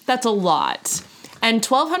 That's a lot. And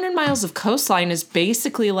 1,200 miles of coastline is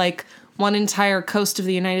basically like one entire coast of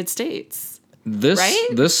the United States. This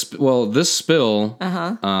spill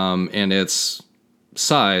and its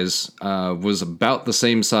size was about the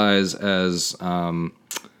same size as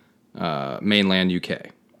mainland UK.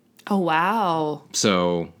 Oh, wow.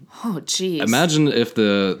 So Oh, geez. imagine if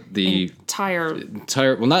the entire...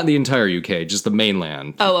 entire, well, not the entire UK, just the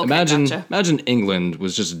mainland. Oh, okay, gotcha. Imagine England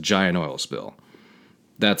was just a giant oil spill.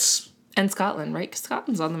 That's, And Scotland, right? 'Cause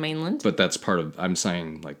Scotland's on the mainland. but that's part of, I'm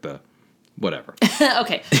saying like the, whatever.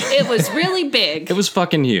 Okay. It was really big. It was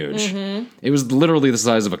fucking huge. It was literally the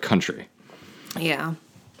size of a country. Yeah.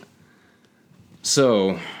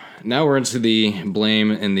 So now we're into the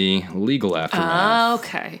blame and the legal aftermath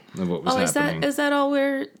Okay. of what was Oh, happening. is that all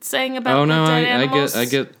we're saying about Oh, no, the dead I animals?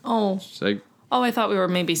 get. Oh. I thought we were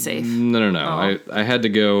maybe safe. No. I had to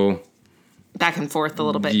go. Back and forth a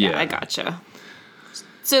little bit. Yeah. Yeah, I gotcha.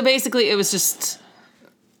 So basically, it was just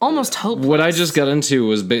almost hopeless. What I just got into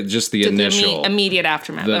was just the initial, immediate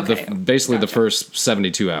aftermath. basically the Gotcha. first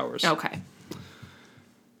 72 hours. Okay.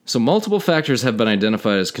 So multiple factors have been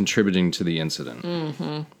identified as contributing to the incident.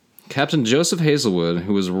 Mm-hmm. Captain Joseph Hazelwood,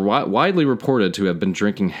 who was widely reported to have been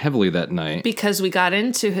drinking heavily that night, Because we got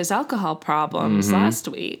into his alcohol problems Mm-hmm. last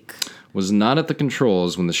week. was not at the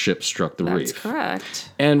controls when the ship struck the That's reef. correct.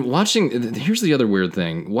 And here's the other weird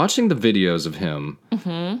thing. Watching the videos of him,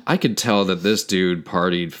 I could tell that this dude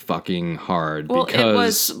partied fucking hard Well,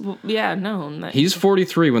 because it was, known that he's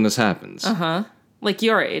 43 when this happens. like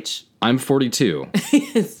your age. I'm 42.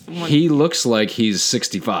 He looks like he's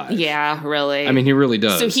 65. Yeah, really. I mean, he really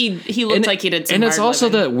does. so he looked like he did some And it's hard also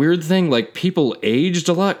living. that weird thing, like, people aged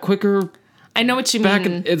a lot quicker I know what you back.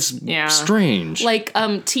 mean. It's Yeah. strange. Like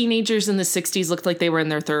teenagers in the 60s looked like they were in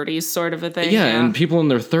their 30s, sort of a thing. yeah, and people in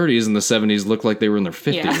their 30s and the 70s look like they were in their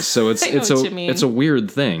 50s. Yeah. So it's I know it's what you mean. a weird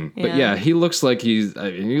thing. But Yeah. yeah, he looks like he's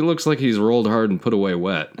rolled hard and put away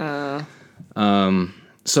wet.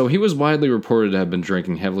 So he was widely reported to have been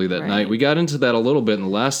drinking heavily that night. We got into that a little bit in the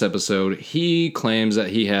last episode. He claims that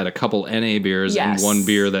he had a couple NA beers Yes. and one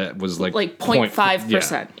beer that was like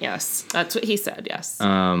 0.5%. Yes, that's what he said. Yes.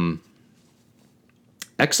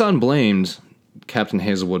 Exxon blamed Captain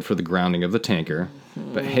Hazelwood for the grounding of the tanker,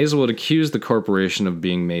 but Hazelwood accused the corporation of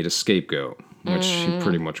being made a scapegoat, which he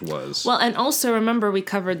pretty much was. Well, and also remember we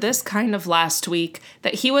covered this kind of last week,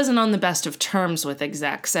 that he wasn't on the best of terms with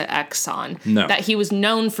execs at Exxon. No. That he was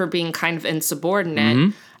known for being kind of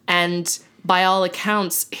insubordinate. And by all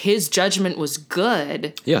accounts, his judgment was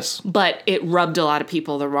good, Yes. but it rubbed a lot of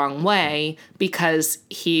people the wrong way because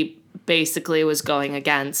he basically was going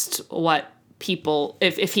against what people,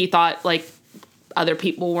 if he thought like other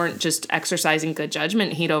people weren't just exercising good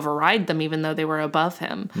judgment, he'd override them even though they were above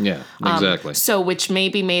him. Yeah, exactly. So which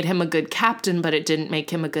maybe made him a good captain, but it didn't make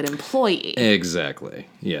him a good employee. Exactly.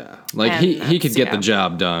 Yeah. Like And he could get yeah. the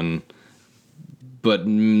job done, but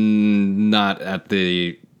not at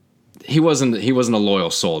the he wasn't a loyal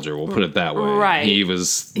soldier, we'll put it that way. Right. He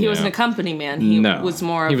was He wasn't a company man. He was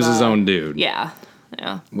more of he was his own dude. Yeah.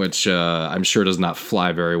 Yeah. Which I'm sure does not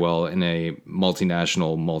fly very well in a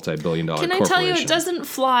multinational, multi-billion-dollar Can I corporation. tell you, it doesn't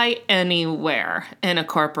fly anywhere in a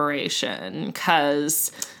corporation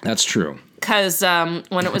because That's true.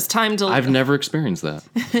 when it was time to I've never experienced that.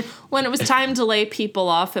 when it was time to lay people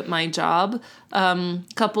off at my job a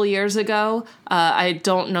couple years ago, I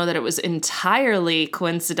don't know that it was entirely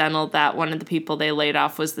coincidental that one of the people they laid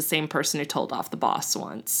off was the same person who told off the boss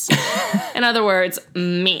once. In other words,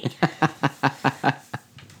 me.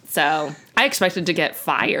 So I expected to get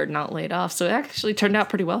fired, not laid off. So it actually turned out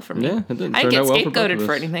pretty well for me. Yeah, it did. I Turned didn't out well get for both of scapegoated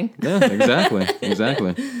for us. anything. Yeah,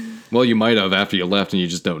 exactly. Well, you might have after you left and you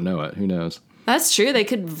just don't know it. Who knows? That's true. They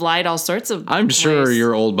could have lied all sorts of I'm sure ways.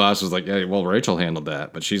 your old boss was like, hey, well, Rachel handled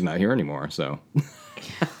that, but she's not here anymore, so.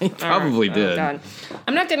 He probably Oh, did. God.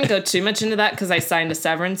 I'm not going to go too much into that because I signed a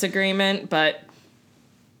severance agreement, but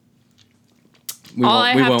We All won't,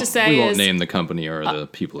 I we have won't, to say we won't is- name the company or the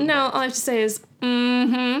people. no, all I have to say is,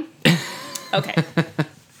 Okay.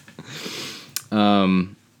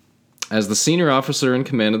 As the senior officer in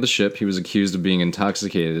command of the ship, he was accused of being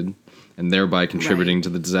intoxicated and thereby contributing to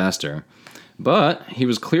the disaster. But he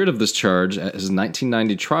was cleared of this charge at his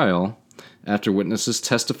 1990 trial after witnesses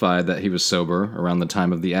testified that he was sober around the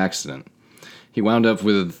time of the accident. He wound up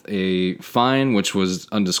with a fine, which was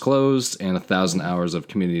undisclosed, and 1,000 hours of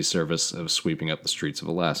community service of sweeping up the streets of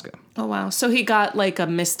Alaska. Oh, wow. So he got like a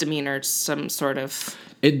misdemeanor, some sort of...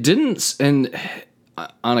 It didn't, and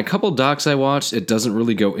on a couple docs I watched, it doesn't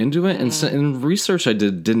really go into it, and in research I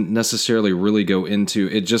did didn't necessarily really go into.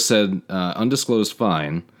 It just said undisclosed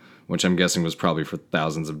fine, which I'm guessing was probably for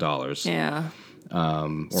thousands of dollars, Yeah.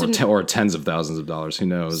 or tens of thousands of dollars. Who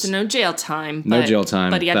knows? So no jail time. No jail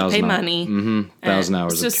time, But he had to pay 1,000 money. 1,000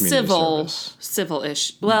 hours So of community service.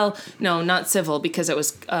 civil-ish. Well, no, not civil, because it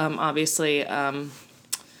was obviously...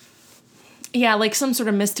 yeah, like some sort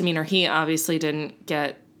of misdemeanor. He obviously didn't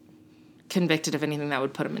get convicted of anything that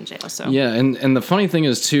would put him in jail. So Yeah, and the funny thing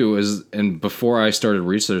is too and before I started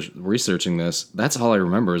researching this, that's all I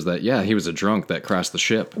remember is that he was a drunk that crashed the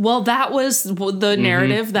ship. Well, that was the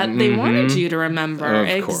narrative that they wanted you to remember.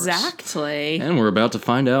 Of course. Exactly. And we're about to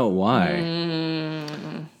find out why.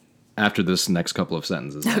 After this next couple of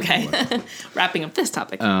sentences. Okay. Wrapping up this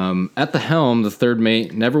topic. At the helm, the third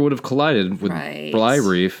mate never would have collided with Right. Bligh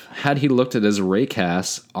Reef had he looked at his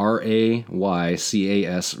RAYCAS,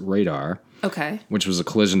 RAYCAS radar, Okay. which was a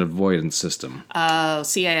collision avoidance system. Oh,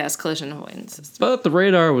 CIS, collision avoidance system. But the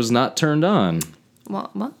radar was not turned on.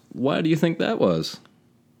 What? Why do you think that was?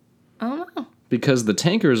 I don't know. Because the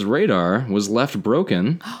tanker's radar was left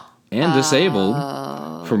broken and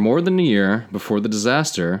disabled for more than a year before the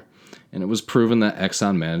disaster, and it was proven that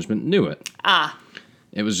Exxon management knew it.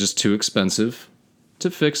 It was just too expensive to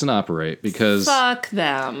fix and operate because, Fuck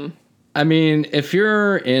them. I mean, if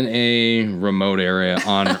you're in a remote area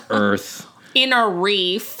on Earth In a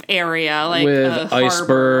reef area, like with a harbor.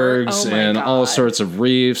 icebergs Oh my and all God. sorts of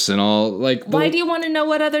reefs and all, like, Why do you want to know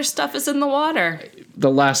what other stuff is in the water? the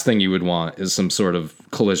last thing you would want is some sort of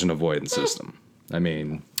collision avoidance system. I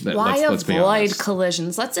mean, Why let's be avoid honest.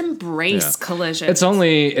 collisions? Let's embrace Yeah. collisions. It's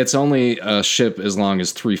only a ship as long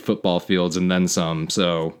as 3 football fields and then some.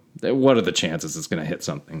 So what are the chances it's going to hit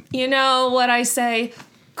something? You know what I say?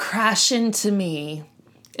 Crash into me.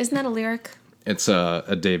 Isn't that a lyric? It's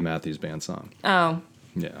a Dave Matthews Band song. Oh,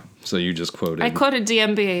 Yeah. So you just quoted. I quoted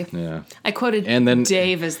DMB. Yeah. I quoted And then-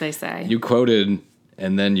 Dave, as they say. You quoted,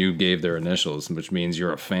 and then you gave their initials, which means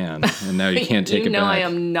you're a fan, and now you can't take You it know back. I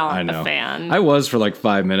am not I a know. fan. I was for like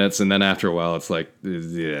 5 minutes, and then after a while, it's like,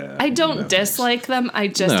 yeah. I don't no. dislike them. I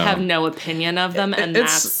just No. have no opinion of them, and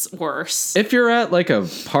It's- that's worse. If you're at like a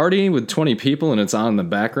party with 20 people and it's on in the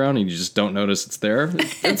background and you just don't notice it's there,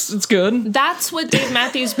 it's good. That's what Dave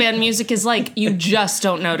Matthews Band music is like. You just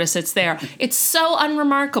don't notice it's there. It's so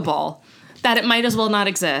unremarkable that it might as well not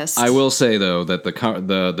exist. I will say though that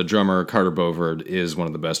the drummer Carter Beauford is one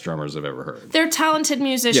of the best drummers I've ever heard. They're talented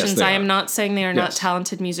musicians. Yes, they I are. am not saying they are not Yes.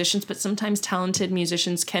 talented musicians, but sometimes talented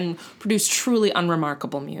musicians can produce truly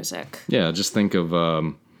unremarkable music. Yeah, just think of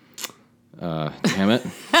damn it.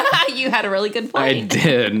 You had a really good I point.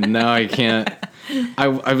 did. No, I can't.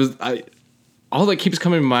 All that keeps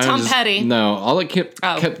coming to my mind Tom is, Petty. No, all that kept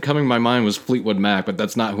Oh. coming to my mind was Fleetwood Mac, but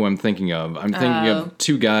that's not who I'm thinking of. I'm thinking Oh. of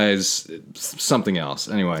two guys, something else.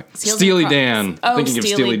 Anyway, Seals Steely and Dan. Crofts. Oh, Thinking of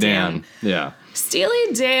Steely Steely Dan. Dan. Yeah.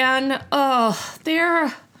 Steely Dan,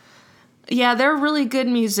 they're really good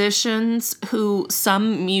musicians who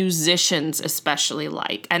some musicians especially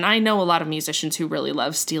like. And I know a lot of musicians who really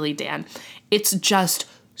love Steely Dan. It's just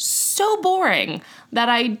so boring that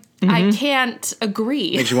I can't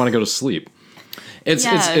agree. Makes you want to go to sleep. It's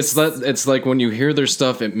like when you hear their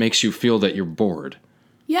stuff, it makes you feel that you're bored.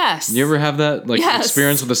 Yes. You ever have that Yes.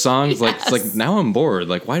 experience with a song? It's like Yes. now I'm bored.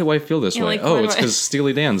 Like why do I feel this You're way? like, why do It's I- because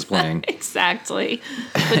Steely Dan's playing. Exactly.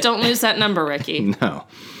 But don't lose that number, Ricky. No,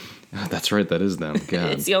 oh, that's right. That is them.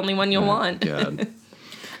 God. It's the only one you'll want. God.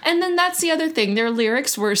 And then that's the other thing. Their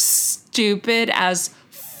lyrics were stupid as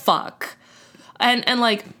fuck. And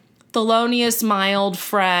like Thelonious Mild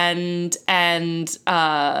Friend and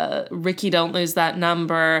Ricky Don't Lose That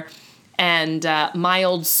Number and My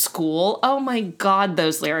Old School. Oh my God,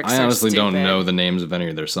 those lyrics I are honestly don't stupid. know the names of any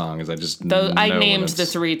of their songs. I just I know named when the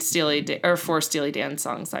it's- 4 Steely Dan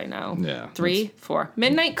songs I know. Yeah, 3, 4.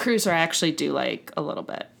 Midnight Cruiser I actually do like a little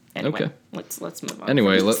bit. Anyway, Okay. let's move on.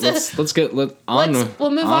 Anyway, from let's this. We'll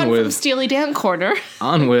move on from Steely Dan corner.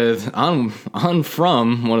 on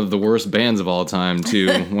from one of the worst bands of all time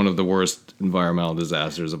to one of the worst environmental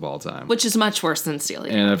disasters of all time. Which is much worse than Steely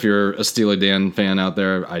Dan. And if you're a Steely Dan fan out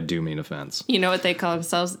there, I do mean offense. You know what they call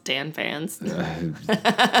themselves? Dan fans. Of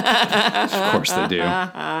course they do.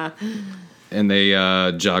 And they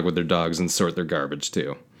jog with their dogs and sort their garbage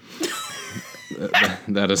too.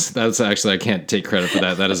 That's actually, I can't take credit for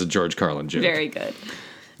that. That is a George Carlin joke. Very good.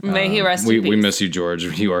 May he rest We in peace. we miss you, George.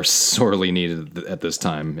 You are sorely needed at this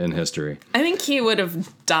time in history. I think he would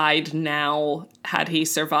have died now had he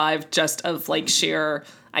survived just of like sheer,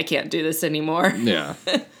 I can't do this anymore. Yeah.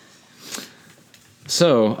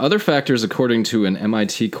 So, other factors according to an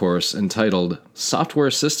MIT course entitled Software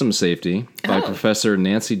System Safety by Oh. Professor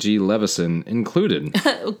Nancy G. Levison included.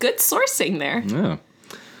 Good sourcing there. Yeah.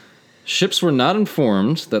 Ships were not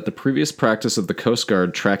informed that the previous practice of the Coast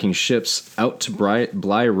Guard tracking ships out to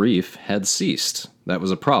Bligh Reef had ceased. That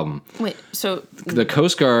was a problem. Wait, so The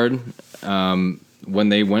Coast Guard, when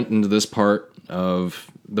they went into this part of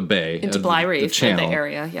the bay, into of Bligh the Reef, in the channel,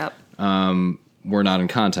 area, yep. were not in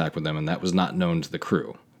contact with them, and that was not known to the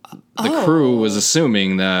crew. The crew was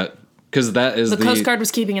assuming that because that is The Coast Guard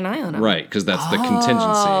was keeping an eye on them. right, because that's the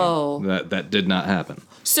contingency that did not happen.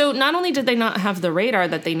 So not only did they not have the radar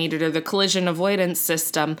that they needed or the collision avoidance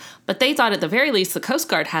system, but they thought at the very least the Coast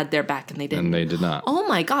Guard had their back, and they didn't. And they did not. Oh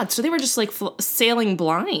my God! So they were just like sailing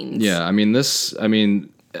blind. Yeah, I mean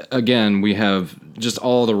again, we have just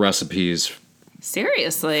all the recipes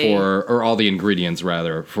Seriously. or all the ingredients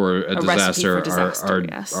rather for a disaster,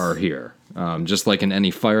 yes. are here. Just like in any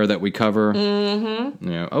fire that we cover. Mm-hmm.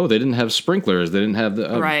 You know, they didn't have sprinklers. They didn't have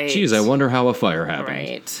the. Right. Geez, I wonder how a fire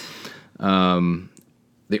happened. Right.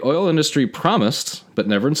 The oil industry promised, but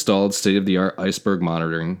never installed, state-of-the-art iceberg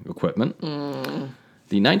monitoring equipment.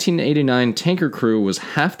 The 1989 tanker crew was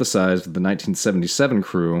half the size of the 1977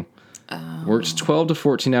 crew. Worked 12 to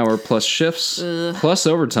 14-hour plus shifts, plus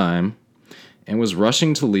overtime, and was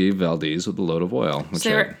rushing to leave Valdez with a load of oil. So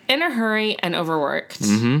they were in a hurry and overworked.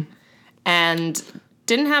 Mm-hmm. And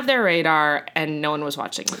didn't have their radar, and no one was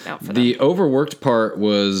watching out for them. The overworked part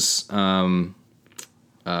was, I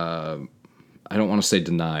don't want to say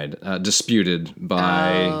denied, disputed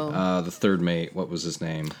by the third mate. What was his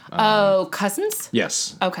name? Cousins?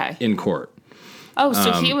 Yes. Okay. In court. Oh,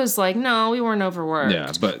 so he was like, no, we weren't overworked.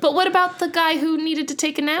 Yeah, but what about the guy who needed to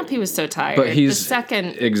take a nap? He was so tired. But he's the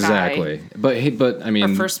second exactly. guy, But I mean,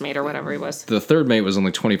 or first mate or whatever he was. The third mate was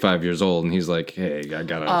only 25 years old, and he's like, "Hey, I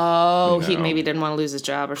gotta." Oh, he maybe didn't want to lose his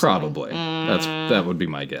job or something. Probably. That would be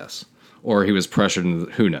my guess. Or he was pressured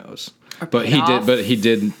into who knows. Or But paid he off.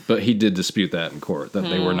 did dispute that in court that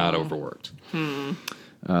they were not overworked.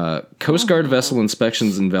 Coast Guard vessel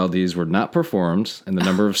inspections in Valdez were not performed, and the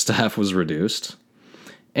number of staff was reduced.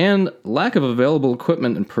 And lack of available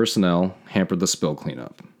equipment and personnel hampered the spill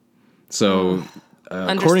cleanup. So,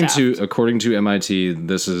 according to MIT,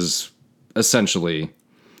 this is essentially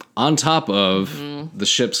on top of the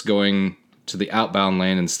ships going to the outbound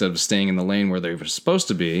lane instead of staying in the lane where they were supposed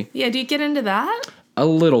to be. Yeah, do you get into that? A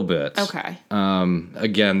little bit. Okay.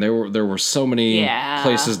 Again, there were so many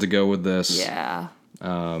places to go with this. Yeah.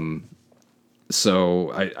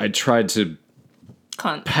 So I tried to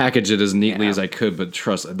package it as neatly as I could, but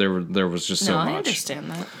trust there was just so much. I understand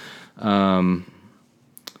that.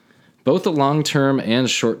 Both the long-term and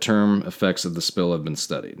short-term effects of the spill have been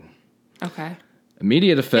studied. Okay.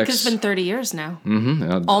 Immediate effects. It's been 30 years now.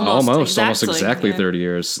 Almost exactly yeah. 30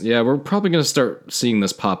 years. Yeah, we're probably going to start seeing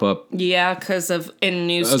this pop up. Yeah, because of in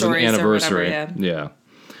news as stories an anniversary. or whatever. Yeah.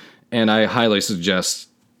 And I highly suggest,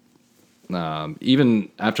 even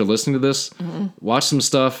after listening to this, watch some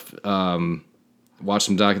stuff. Watch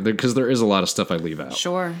some because there is a lot of stuff I leave out.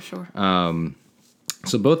 Sure.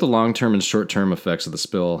 So both the long-term and short-term effects of the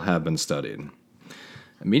spill have been studied.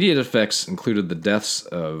 Immediate effects included the deaths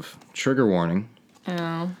of, trigger warning,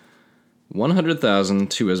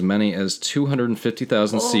 100,000 to as many as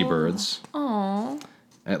 250,000 seabirds,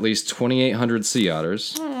 at least 2,800 sea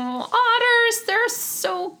otters. Otters, they're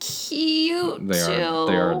so cute. They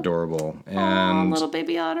are adorable. And little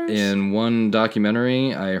baby otters. in one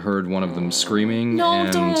documentary, I heard one of them screaming. No,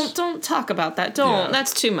 and don't talk about that. Don't. Yeah.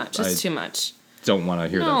 That's too much. That's too much. Don't want to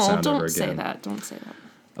hear that sound ever again. Don't say that.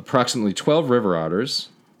 Approximately 12 river otters,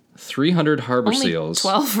 300 harbor seals.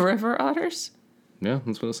 12 river otters? Yeah,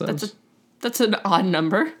 that's what it says. That's an odd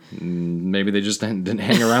number. Maybe they just didn't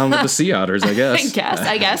hang around with the sea otters, I guess.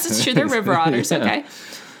 I guess. It's true. They're river otters. Okay.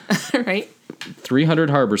 Right. 300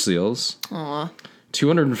 harbor seals. Aw.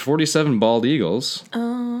 247 bald eagles.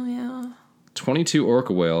 Oh, yeah. 22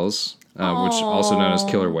 orca whales, which also known as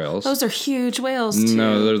killer whales. Those are huge whales, too.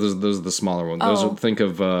 No, those are the smaller ones. Those are, think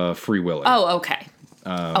of Free Willy. Oh, okay.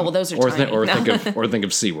 Well, those are tiny. Think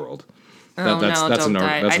of SeaWorld.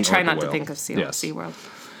 I try not to whale. think of SeaWorld.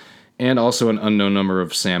 And also an unknown number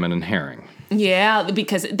of salmon and herring. Yeah,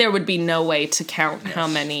 because there would be no way to count how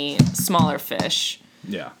many smaller fish.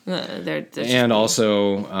 Yeah. And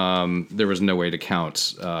also, there was no way to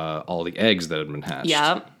count all the eggs that had been hatched.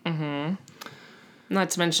 Yeah. Mm-hmm. Not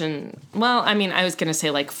to mention, well, I mean, I was going to say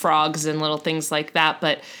like frogs and little things like that,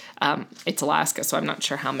 but it's Alaska, so I'm not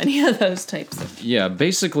sure how many of those types of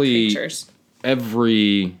basically creatures.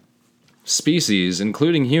 Every species,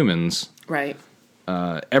 including humans, right.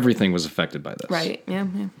 Everything was affected by this. Right, yeah.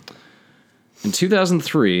 In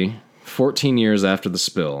 2003, 14 years after the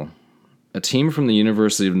spill, a team from the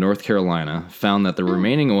University of North Carolina found that the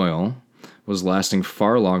remaining oil was lasting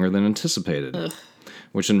far longer than anticipated,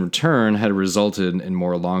 which in return had resulted in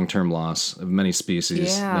more long-term loss of many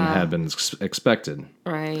species than had been expected.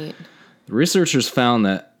 Right. The researchers found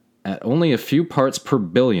that at only a few parts per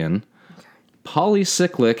billion,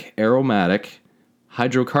 polycyclic aromatic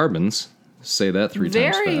hydrocarbons, say that 3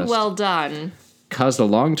 times fast. Very well done. Caused a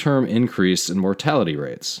long-term increase in mortality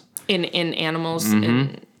rates. In animals,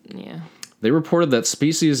 in Yeah. They reported that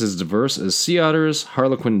species as diverse as sea otters,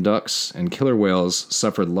 harlequin ducks, and killer whales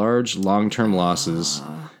suffered large, long-term losses,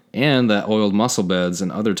 and that oiled mussel beds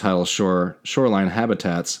and other tidal shoreline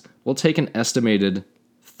habitats will take an estimated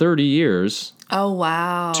 30 years Oh,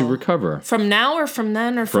 wow. to recover. From now or from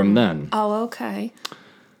then or From then. Oh, okay.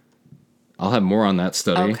 I'll have more on that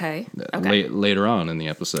study Okay. Okay. later on in the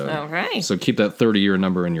episode. Okay. So keep that 30-year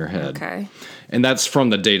number in your head. Okay. And that's from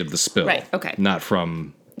the date of the spill. Right, okay. Not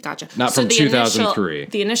from... Gotcha. Not from the 2003.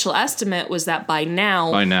 The initial estimate was that by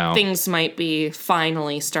now, things might be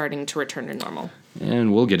finally starting to return to normal.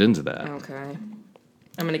 And we'll get into that. Okay. I'm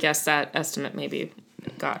going to guess that estimate maybe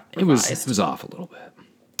got It revised. was off a little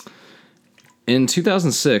bit. In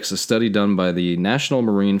 2006, a study done by the National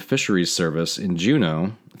Marine Fisheries Service in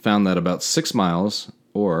Juneau found that about 6 miles,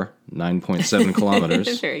 or 9.7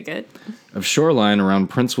 kilometers, Very good. of shoreline around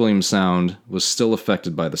Prince William Sound was still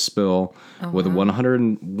affected by the spill, with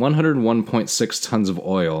 101.6 tons of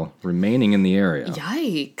oil remaining in the area.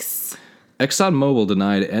 Yikes. ExxonMobil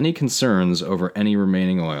denied any concerns over any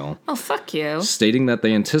remaining oil, Oh, fuck you. stating that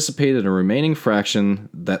they anticipated a remaining fraction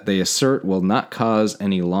that they assert will not cause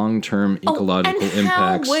any long-term ecological and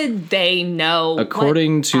impacts, how would they know?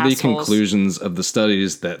 according to the assholes. conclusions of the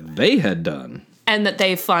studies that they had done. And that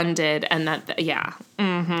they funded, and that, yeah.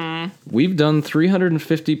 We've done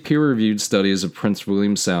 350 peer-reviewed studies of Prince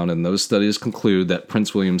William Sound, and those studies conclude that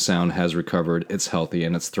Prince William Sound has recovered, it's healthy,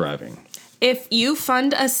 and it's thriving. If you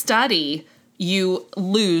fund a study, you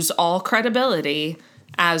lose all credibility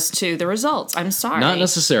as to the results. I'm sorry. Not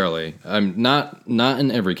necessarily. Not in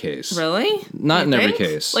every case. Really? Not You in every think?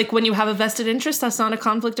 case. Like when you have a vested interest, that's not a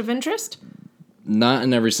conflict of interest? Not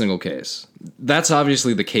in every single case. That's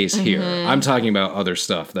obviously the case here. I'm talking about other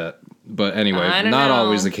stuff but anyway, I don't not know.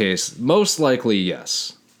 always the case. Most likely,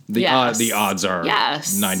 yes. The Yes. odds are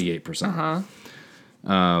Yes. 98%.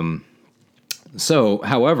 So,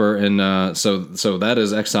 however, so that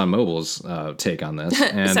is ExxonMobil's take on this,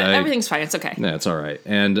 and So everything's fine. It's okay. yeah, it's all right.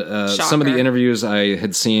 And some of the Shocker. interviews I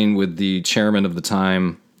had seen with the chairman of the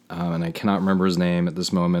time, and I cannot remember his name at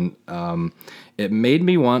this moment, it made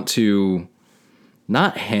me want to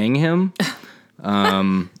not hang him.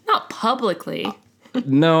 Not publicly.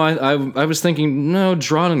 No, I was thinking, no,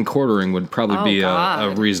 drawn and quartering would probably be a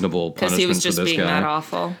God. reasonable Because punishment he was for just this being guy. that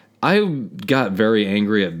awful. I got very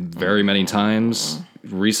angry at very many times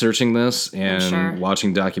researching this and sure.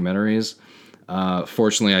 watching documentaries.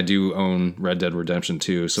 Fortunately, I do own Red Dead Redemption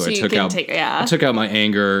 2, so I you took can out yeah. I took out my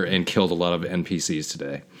anger and killed a lot of NPCs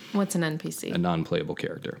today. What's an NPC? A non-playable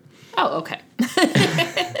character. Oh, okay.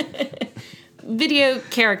 Video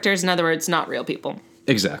characters, in other words, not real people.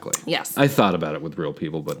 Exactly. Yes. I thought about it with real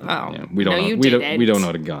people, but yeah, we don't No, know. you We didn't. don't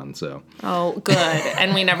know the gun, so Oh, good.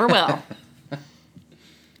 And we never will.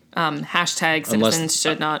 Hashtag citizens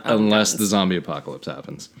should not own unless the guns. zombie apocalypse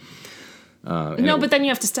happens. No, but then you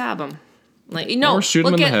have to stab them. Like no, Or shoot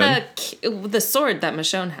 'em look in the at the sword that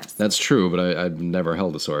Michonne has. That's true, but I've never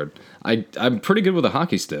held a sword. I'm pretty good with a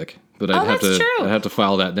hockey stick, but I'd that's true. I'd have to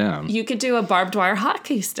file that down. You could do a barbed wire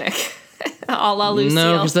hockey stick, a la Lucille.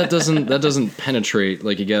 No, because that doesn't penetrate.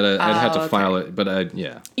 Like I'd have to okay. file it, but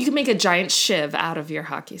yeah, You could make a giant shiv out of your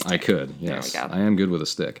hockey stick. I could. Yes, There we go. I am good with a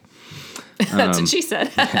stick. That's what she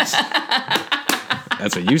said. That's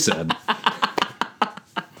what you said.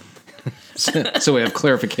 So we have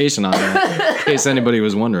clarification on that, in case anybody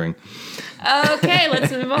was wondering. Okay,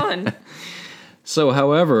 let's move on. So,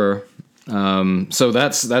 however, so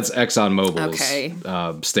that's ExxonMobil's Okay.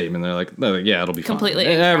 statement. They're like, yeah, it'll be Completely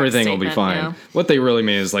fine. incorrect Everything will be statement, fine. yeah. What they really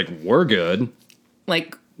mean is like, we're good.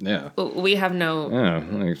 Like Yeah. we have no. Yeah.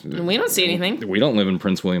 Like, We don't see anything. we don't live in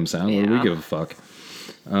Prince William Sound. What do we Yeah. give a fuck?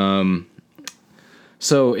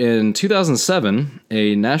 So in 2007,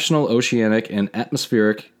 a National Oceanic and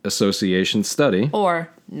Atmospheric Association study Or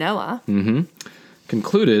NOAA.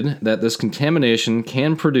 concluded that this contamination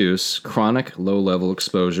can produce chronic low-level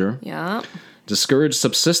exposure, Yeah. discourage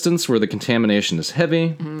subsistence where the contamination is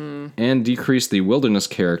heavy, and decrease the wilderness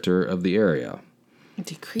character of the area.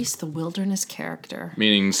 Decrease the wilderness character.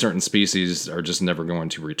 Meaning certain species are just never going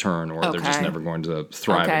to return, or they're just Okay. never going to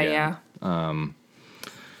thrive Okay, again. yeah.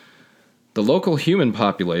 The local human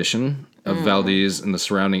population of Valdez and the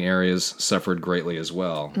surrounding areas suffered greatly as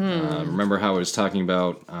well. Remember how I was talking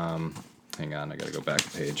about... hang on, I gotta go back a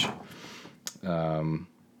page.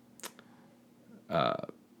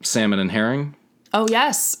 Salmon and herring. Oh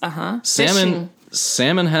yes.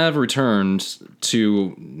 Salmon have returned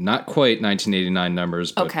to not quite 1989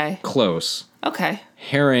 numbers, but Okay. close. Okay.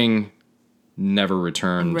 Herring never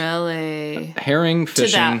returned. Really? Herring To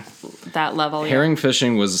fishing. that level. Herring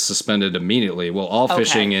fishing was suspended immediately. Well, all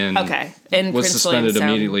fishing in in was Prince suspended William Sound.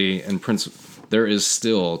 immediately in Prince. There is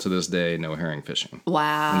still to this day no herring fishing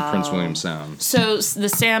Wow. in Prince William Sound. So the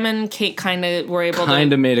salmon kind of were able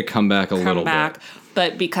Kind to of made a comeback a come little back, bit.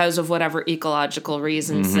 but because of whatever ecological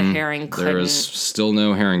reasons, the herring couldn't. There is still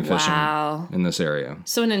no herring fishing Wow. in this area.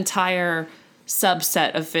 So an entire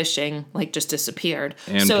subset of fishing just disappeared.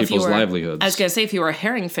 And so if you people's were, livelihoods. I was gonna say if you were a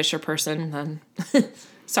herring fisher person, then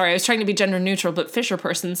sorry, I was trying to be gender neutral, but fisher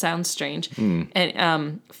person sounds strange.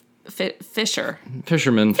 And fisher,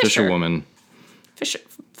 Fisherman, Fisher. fisherwoman,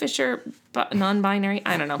 fisher, non-binary.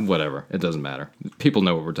 I don't know. whatever. It doesn't matter. People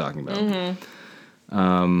know what we're talking about.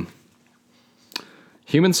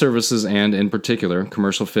 Human services and, in particular,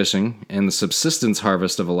 commercial fishing and the subsistence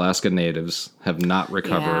harvest of Alaska natives have not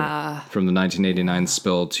recovered Yeah. from the 1989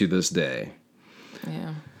 spill to this day.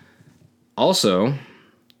 Yeah. Also,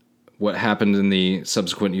 what happened in the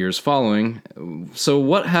subsequent years following. So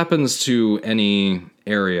what happens to any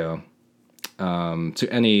area, to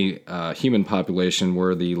any human population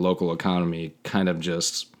where the local economy kind of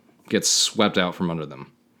just gets swept out from under them?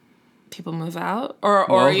 People move out, or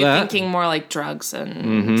Well, are you that- thinking more like drugs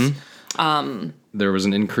and There was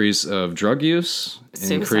an increase of drug use,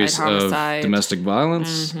 Suicide, increase homicide. of domestic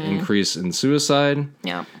violence, increase in suicide.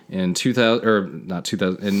 yeah, In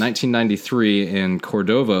 1993 in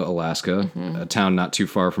Cordova, Alaska, a town not too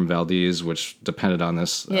far from Valdez, which depended on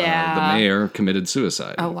this, Yeah. the mayor committed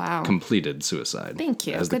suicide. Oh, wow. Completed suicide. Thank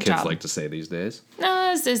you. As the Good kids job. like to say these days.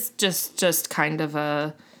 no, this is just kind of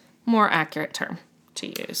a more accurate term to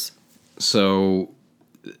use. So,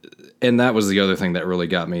 and that was the other thing that really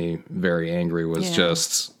got me very angry was Yeah.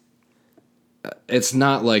 just, it's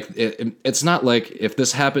not like it's not like if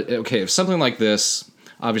this happened. Okay, if something like this,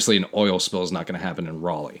 obviously an oil spill is not going to happen in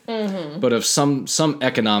Raleigh, but if some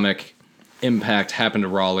economic impact happened to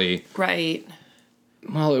Raleigh, Right.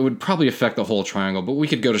 well, it would probably affect the whole triangle. But we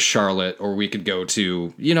could go to Charlotte, or we could go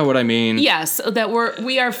to, you know what I mean? Yes, that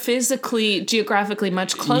we are physically, geographically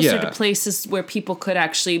much closer Yeah. to places where people could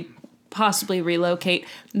actually possibly relocate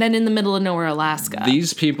than in the middle of nowhere, Alaska.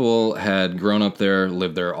 These people had grown up there,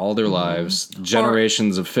 lived there all their lives,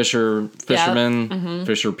 generations of fishermen,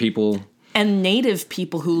 fisher people. and native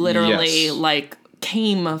people who literally Yes.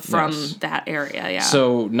 came from Yes. that area. Yeah.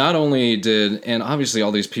 So not only and obviously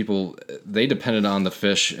all these people, they depended on the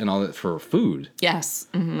fish and all that for food, yes.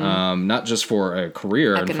 not just for a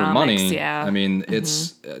career and for Economics, money. yeah. I mean,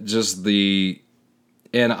 it's just and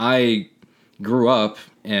I grew up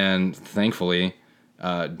and thankfully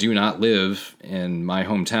do not live in my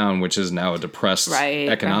hometown, which is now a depressed Right,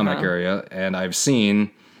 economic area. And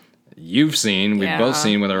you've seen, we've both Yeah,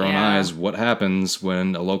 seen with our own yeah. eyes what happens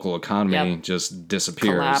when a local economy Yep. just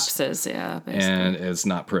disappears. Collapses. Yeah. Basically. And it's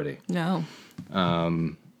not pretty. No.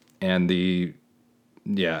 And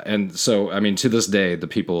and so, I mean, to this day, the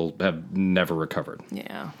people have never recovered.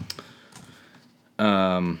 Yeah.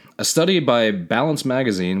 A study by Balance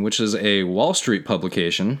Magazine, which is a Wall Street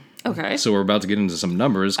publication, Okay. so we're about to get into some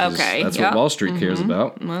numbers, 'cause Okay, that's yep. what Wall Street cares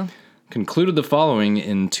about, concluded the following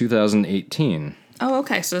in 2018. Oh,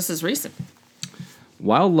 okay. So this is recent.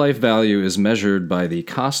 Wildlife value is measured by the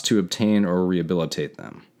cost to obtain or rehabilitate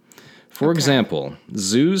them. For example,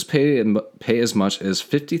 zoos pay as much as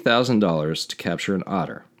 $50,000 to capture an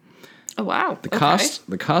otter. Oh, wow.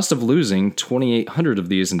 The cost of losing 2,800 of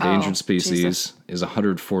these endangered Oh, species Jesus. is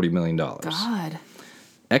 $140 million. God.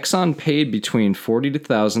 Exxon paid between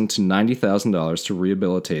 $40,000 to $90,000 to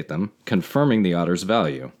rehabilitate them, confirming the otter's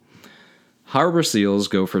value. Harbor seals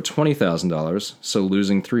go for $20,000, so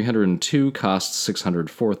losing 302 costs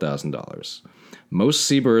 $604,000. Most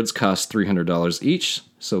seabirds cost $300 each,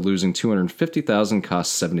 so losing $250,000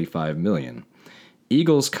 costs $75 million.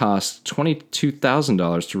 Eagles cost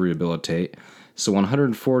 $22,000 to rehabilitate, so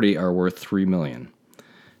 $140 are worth $3 million.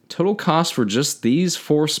 Total cost for just these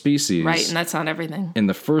four species Right, and that's not everything. in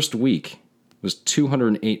the first week was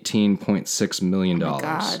 $218.6 million. Oh my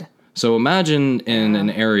God. So imagine in an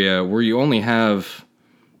area where you only have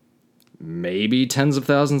maybe tens of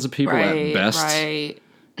thousands of people Right. at best, Right.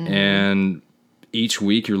 and each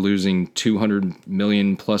week you're losing $200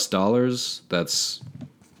 million plus dollars. That's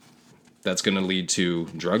going to lead to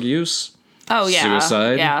drug use, Oh yeah.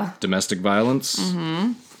 suicide, Yeah. domestic violence,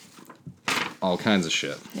 all kinds of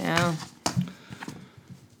shit. Yeah.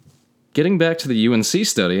 Getting back to the UNC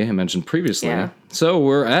study I mentioned previously, Yeah. so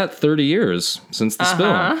we're at 30 years since the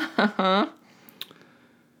spill.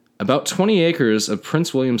 About 20 acres of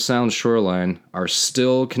Prince William Sound shoreline are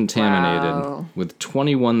still contaminated Wow. with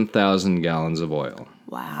 21,000 gallons of oil.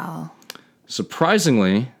 Wow.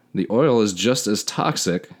 Surprisingly, the oil is just as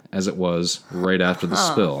toxic as it was right after the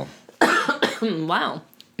spill. Wow.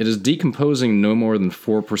 It is decomposing no more than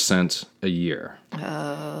 4% a year.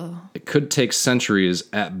 It could take centuries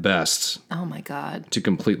at best Oh my God. to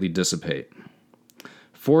completely dissipate.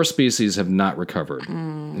 4 species have not recovered,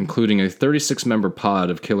 including a 36-member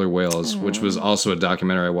pod of killer whales, which was also a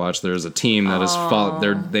documentary I watched. There's a team that is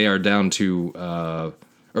they are down to,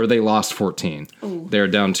 or they lost 14. They are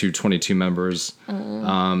down to 22 members,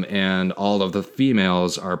 and all of the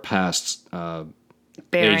females are past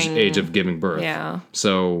age of giving birth. Yeah.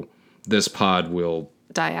 So this pod will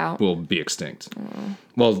Die out. be extinct.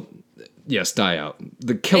 Well, yes, die out.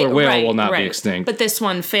 The killer whale will not be extinct. But this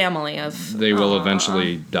one family of... They will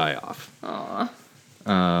eventually die off.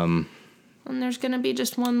 And there's going to be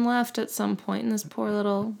just one left at some point in this poor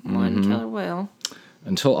little one killer whale.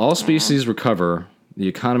 Until all species recover, the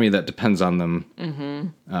economy that depends on them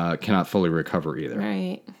cannot fully recover either.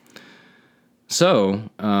 Right. So,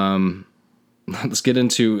 let's get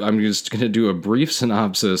into... I'm just going to do a brief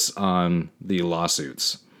synopsis on the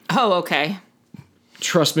lawsuits. Oh, okay.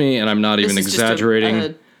 Trust me, and I'm not even This is exaggerating.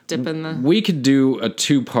 Just a dip in the... We could do a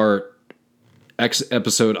 2-part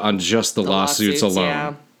episode on just the lawsuits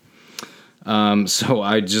alone. Yeah. So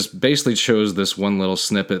I just basically chose this one little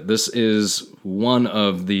snippet. This is one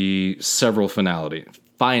of the several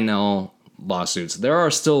final lawsuits. There are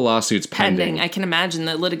still lawsuits pending. I can imagine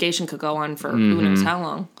that litigation could go on for who knows how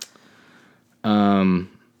long.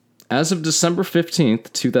 As of December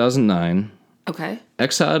 15th, 2009, Okay.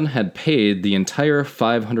 Exxon had paid the entire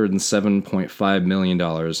 $507.5 million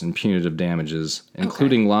in punitive damages,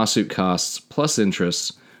 including lawsuit costs plus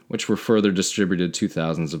interest, which were further distributed to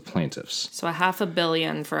thousands of plaintiffs. So $500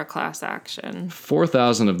 million for a class action.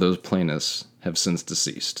 4,000 of those plaintiffs have since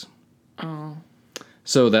deceased. Oh.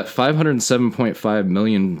 So that $507.5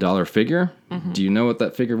 million figure, do you know what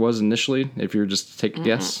that figure was initially, if you were just to take a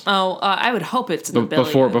guess? Oh, I would hope it's in the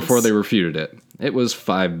billions. Before they refuted it. It was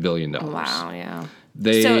 $5 billion. Wow, yeah.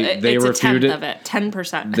 They it's refuted a tenth of it,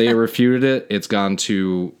 10%. They refuted it. It's gone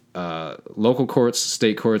to local courts,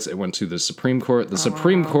 state courts. It went to the Supreme Court. The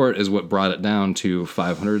Supreme Court is what brought it down to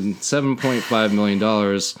 $507.5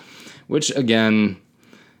 million, which, again,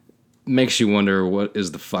 makes you wonder what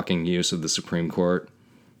is the fucking use of the Supreme Court,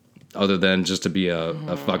 other than just to be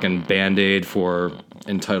a fucking Band-Aid for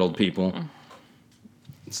entitled people.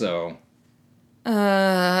 So...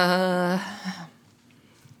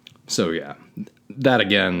 So yeah, that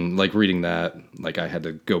again, like reading that, like I had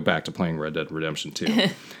to go back to playing Red Dead Redemption 2.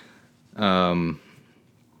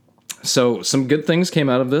 So some good things came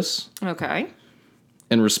out of this. Okay.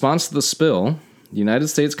 In response to the spill, the United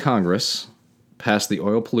States Congress passed the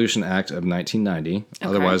Oil Pollution Act of 1990,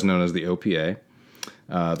 otherwise known as the OPA.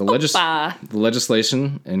 The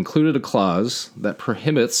legislation included a clause that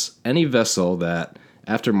prohibits any vessel that,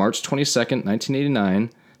 after March 22nd,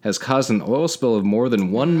 1989, has caused an oil spill of more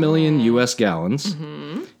than 1 million U.S. gallons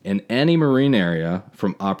in any marine area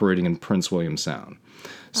from operating in Prince William Sound.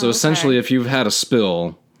 So essentially, if you've had a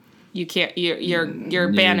spill, you can't.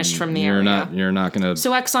 You're banished from the area. You're not going to.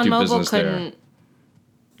 So ExxonMobil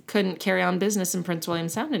couldn't carry on business in Prince William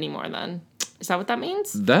Sound anymore. Then is that what that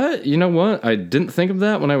means? That, you know what? I didn't think of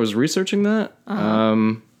that when I was researching that.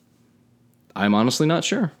 I'm honestly not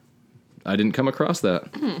sure. I didn't come across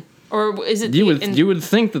that. Or is it... You would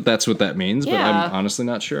think that that's what that means, but I'm honestly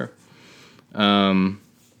not sure. In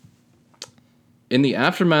the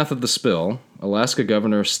aftermath of the spill, Alaska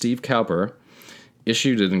Governor Steve Cowper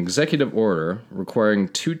issued an executive order requiring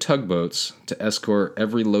 2 tugboats to escort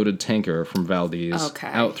every loaded tanker from Valdez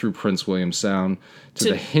out through Prince William Sound to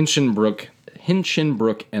the Hinchinbrook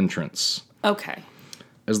entrance. Okay.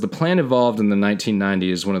 As the plan evolved in the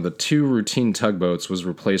 1990s, one of the 2 routine tugboats was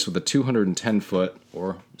replaced with a 210-foot,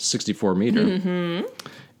 or 64-meter,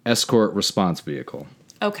 escort response vehicle.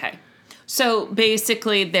 Okay. So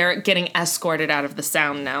basically, they're getting escorted out of the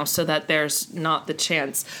Sound now so that there's not the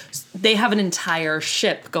chance. They have an entire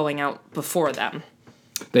ship going out before them.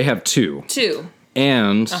 They have 2. 2.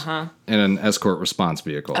 And an escort response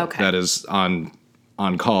vehicle that is on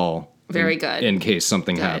call. Very good. In case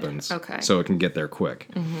something happens. Okay. So it can get there quick.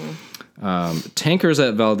 Tankers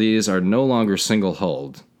at Valdez are no longer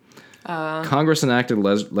single-hulled. Congress enacted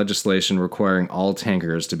legislation requiring all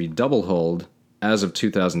tankers to be double-hulled as of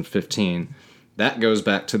 2015, that goes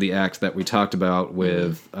back to the act that we talked about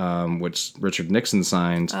with which Richard Nixon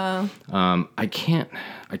signed. I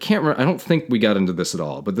don't think we got into this at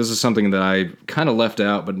all, but this is something that I kind of left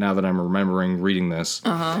out. But now that I'm remembering reading this,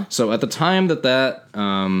 so at the time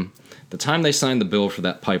the time they signed the bill for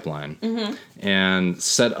that pipeline and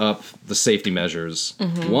set up the safety measures,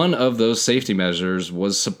 one of those safety measures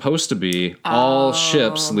was supposed to be all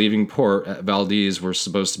ships leaving port at Valdez were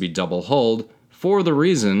supposed to be double hulled for the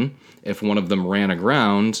reason if one of them ran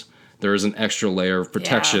aground, there is an extra layer of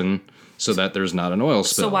protection so that there's not an oil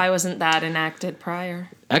spill. So why wasn't that enacted prior?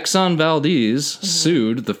 Exxon Valdez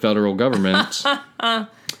sued the federal government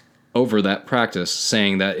over that practice,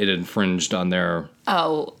 saying that it infringed on their...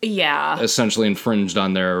 Oh, yeah. Essentially infringed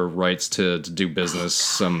on their rights to do business,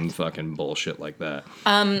 some fucking bullshit like that.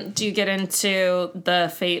 Do you get into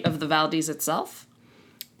the fate of the Valdez itself?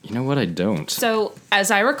 You know what? I don't. So, as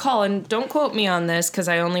I recall, and don't quote me on this because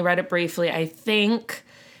I only read it briefly, I think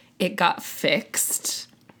it got fixed,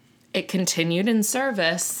 it continued in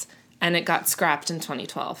service, and it got scrapped in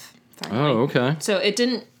 2012. Finally. Oh, okay. So it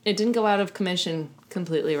didn't go out of commission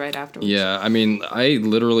completely right afterwards. Yeah, I mean, I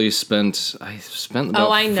literally spent about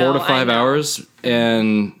 4 to 5 hours,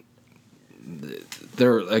 and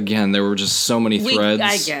there were just so many threads.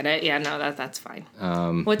 I get it. Yeah, no, that's fine.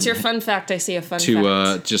 What's your fun fact? I see a fun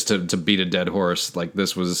fact. Just to beat a dead horse, like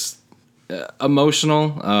this was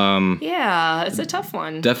emotional. Yeah, it's a tough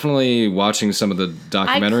one. Definitely watching some of the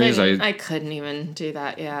documentaries. I couldn't even do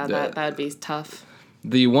that. Yeah, that would be tough.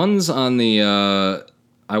 The ones on the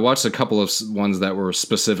I watched a couple of ones that were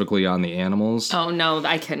specifically on the animals. Oh no,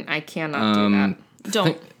 I cannot do that.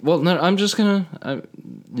 Don't. No, I'm just gonna.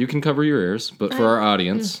 You can cover your ears, but for our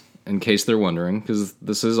audience, in case they're wondering, because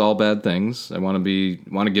this is all bad things. I want to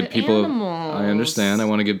give people. I understand. I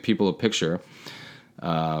want to give people a picture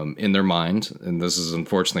in their mind, and this is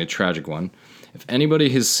unfortunately a tragic one. If anybody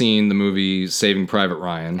has seen the movie Saving Private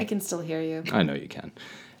Ryan, I can still hear you. I know you can.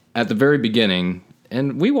 At the very beginning.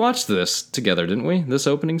 And we watched this together, didn't we? This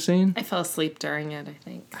opening scene? I fell asleep during it, I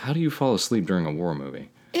think. How do you fall asleep during a war movie?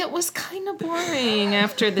 It was kind of boring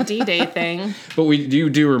after the D-Day thing. But you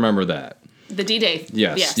do remember that. The D-Day.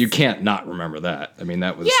 Yes. You can't not remember that. I mean,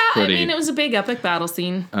 that was pretty... I mean, it was a big epic battle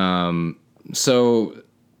scene. So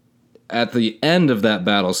at the end of that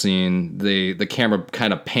battle scene, the camera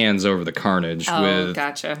kind of pans over the carnage with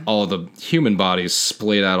all the human bodies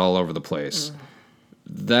splayed out all over the place.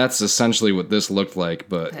 That's essentially what this looked like,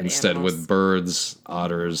 but instead with birds,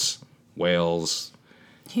 otters, whales.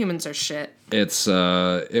 Humans are shit.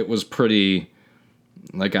 It was pretty,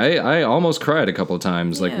 like, I almost cried a couple of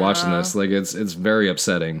times, like, watching this. Like, it's very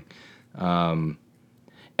upsetting. And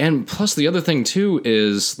plus the other thing, too,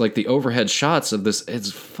 is, like, the overhead shots of this,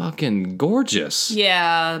 it's fucking gorgeous.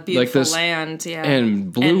 Yeah, beautiful like this, land, yeah.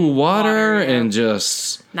 And blue water, and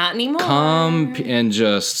just... Not anymore. Calm, and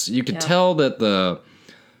just, you could tell that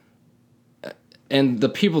and the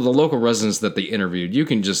people, the local residents that they interviewed, you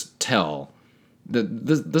can just tell that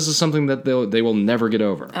this is something that they will never get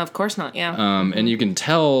over. Of course not, yeah. And you can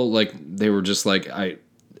tell, like, they were just like,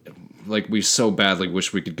 we so badly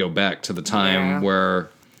wish we could go back to the time where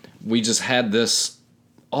we just had this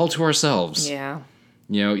all to ourselves. Yeah.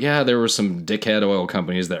 You know, there were some dickhead oil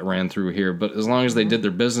companies that ran through here, but as long as they did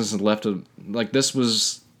their business and left it, like, it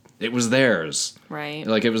was theirs. Right.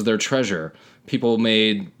 Like, it was their treasure. People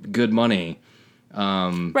made good money.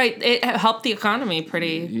 Right, it helped the economy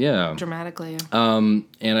pretty dramatically. And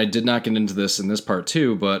I did not get into this in this part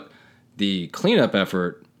too, but the cleanup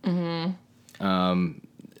effort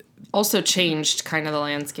also changed kind of the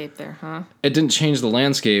landscape there, huh? It didn't change the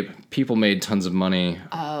landscape. People made tons of money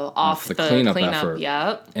off the cleanup effort.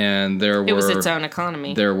 Yep. And it was its own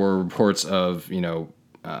economy. There were reports of, gouging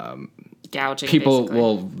people, basically.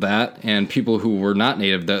 well, that and people who were not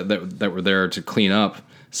native that were there to clean up.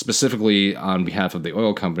 Specifically on behalf of the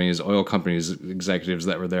oil companies executives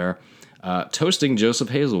that were there, toasting Joseph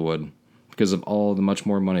Hazelwood because of all the much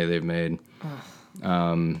more money they've made.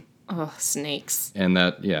 Snakes. And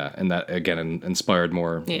that again inspired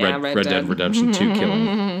more Red Dead Redemption 2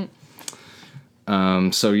 killing.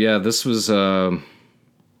 This was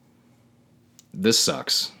this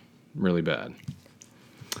sucks really bad.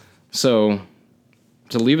 So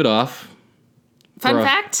to leave it off,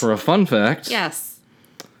 for a fun fact, yes.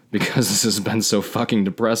 Because this has been so fucking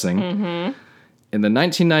depressing. In the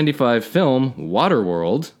 1995 film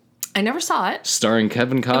Waterworld, I never saw it. Starring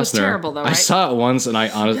Kevin Costner. It was terrible, though, right? I saw it once, and I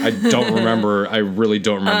don't remember. I really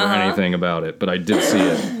don't remember anything about it, but I did see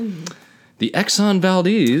it. The Exxon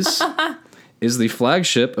Valdez is the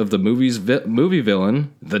flagship of the movie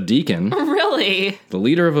villain, the Deacon. Really? The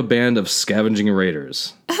leader of a band of scavenging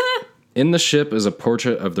raiders. In the ship is a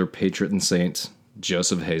portrait of their patron saint,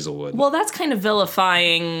 Joseph Hazelwood. Well, that's kind of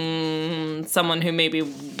vilifying someone who maybe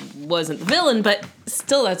wasn't the villain, but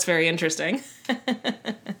still that's very interesting.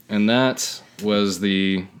 And that was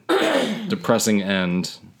the depressing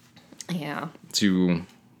end Yeah. to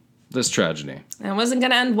this tragedy. It wasn't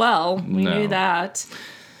going to end well. We No. knew that.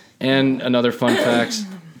 And another fun fact,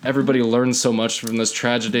 everybody learned so much from this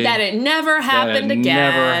tragedy. That it never happened again.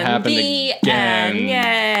 never happened the again. End.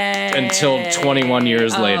 Yay. Until 21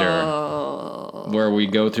 years later, Oh. where we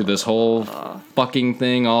go through this whole fucking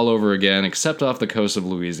thing all over again, except off the coast of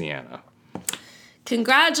Louisiana.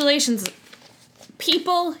 Congratulations,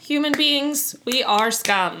 people, human beings. We are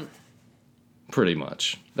scum. Pretty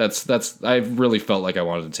much. That's. I really felt like I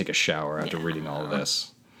wanted to take a shower after reading all of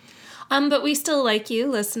this. But we still like you,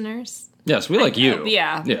 listeners. Yes, we like you.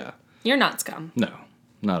 Yeah. Yeah. You're not scum. No,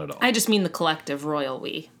 not at all. I just mean the collective royal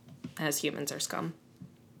we, as humans, are scum.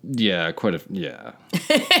 Yeah, quite a. Yeah.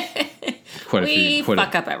 Quite a We few. Quite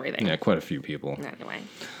fuck a, up everything. Yeah, quite a few people. Anyway.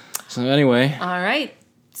 So anyway, All right.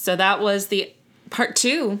 So that was the part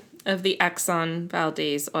 2 of the Exxon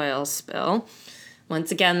Valdez oil spill.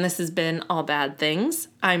 Once again, this has been All Bad Things.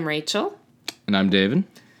 I'm Rachel. and I'm David.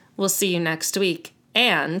 We'll see you next week.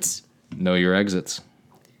 And Know your exits.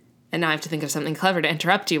 now I have to think of something clever to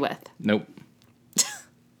interrupt you with. Nope.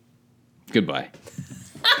 Goodbye.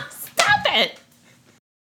 Stop it!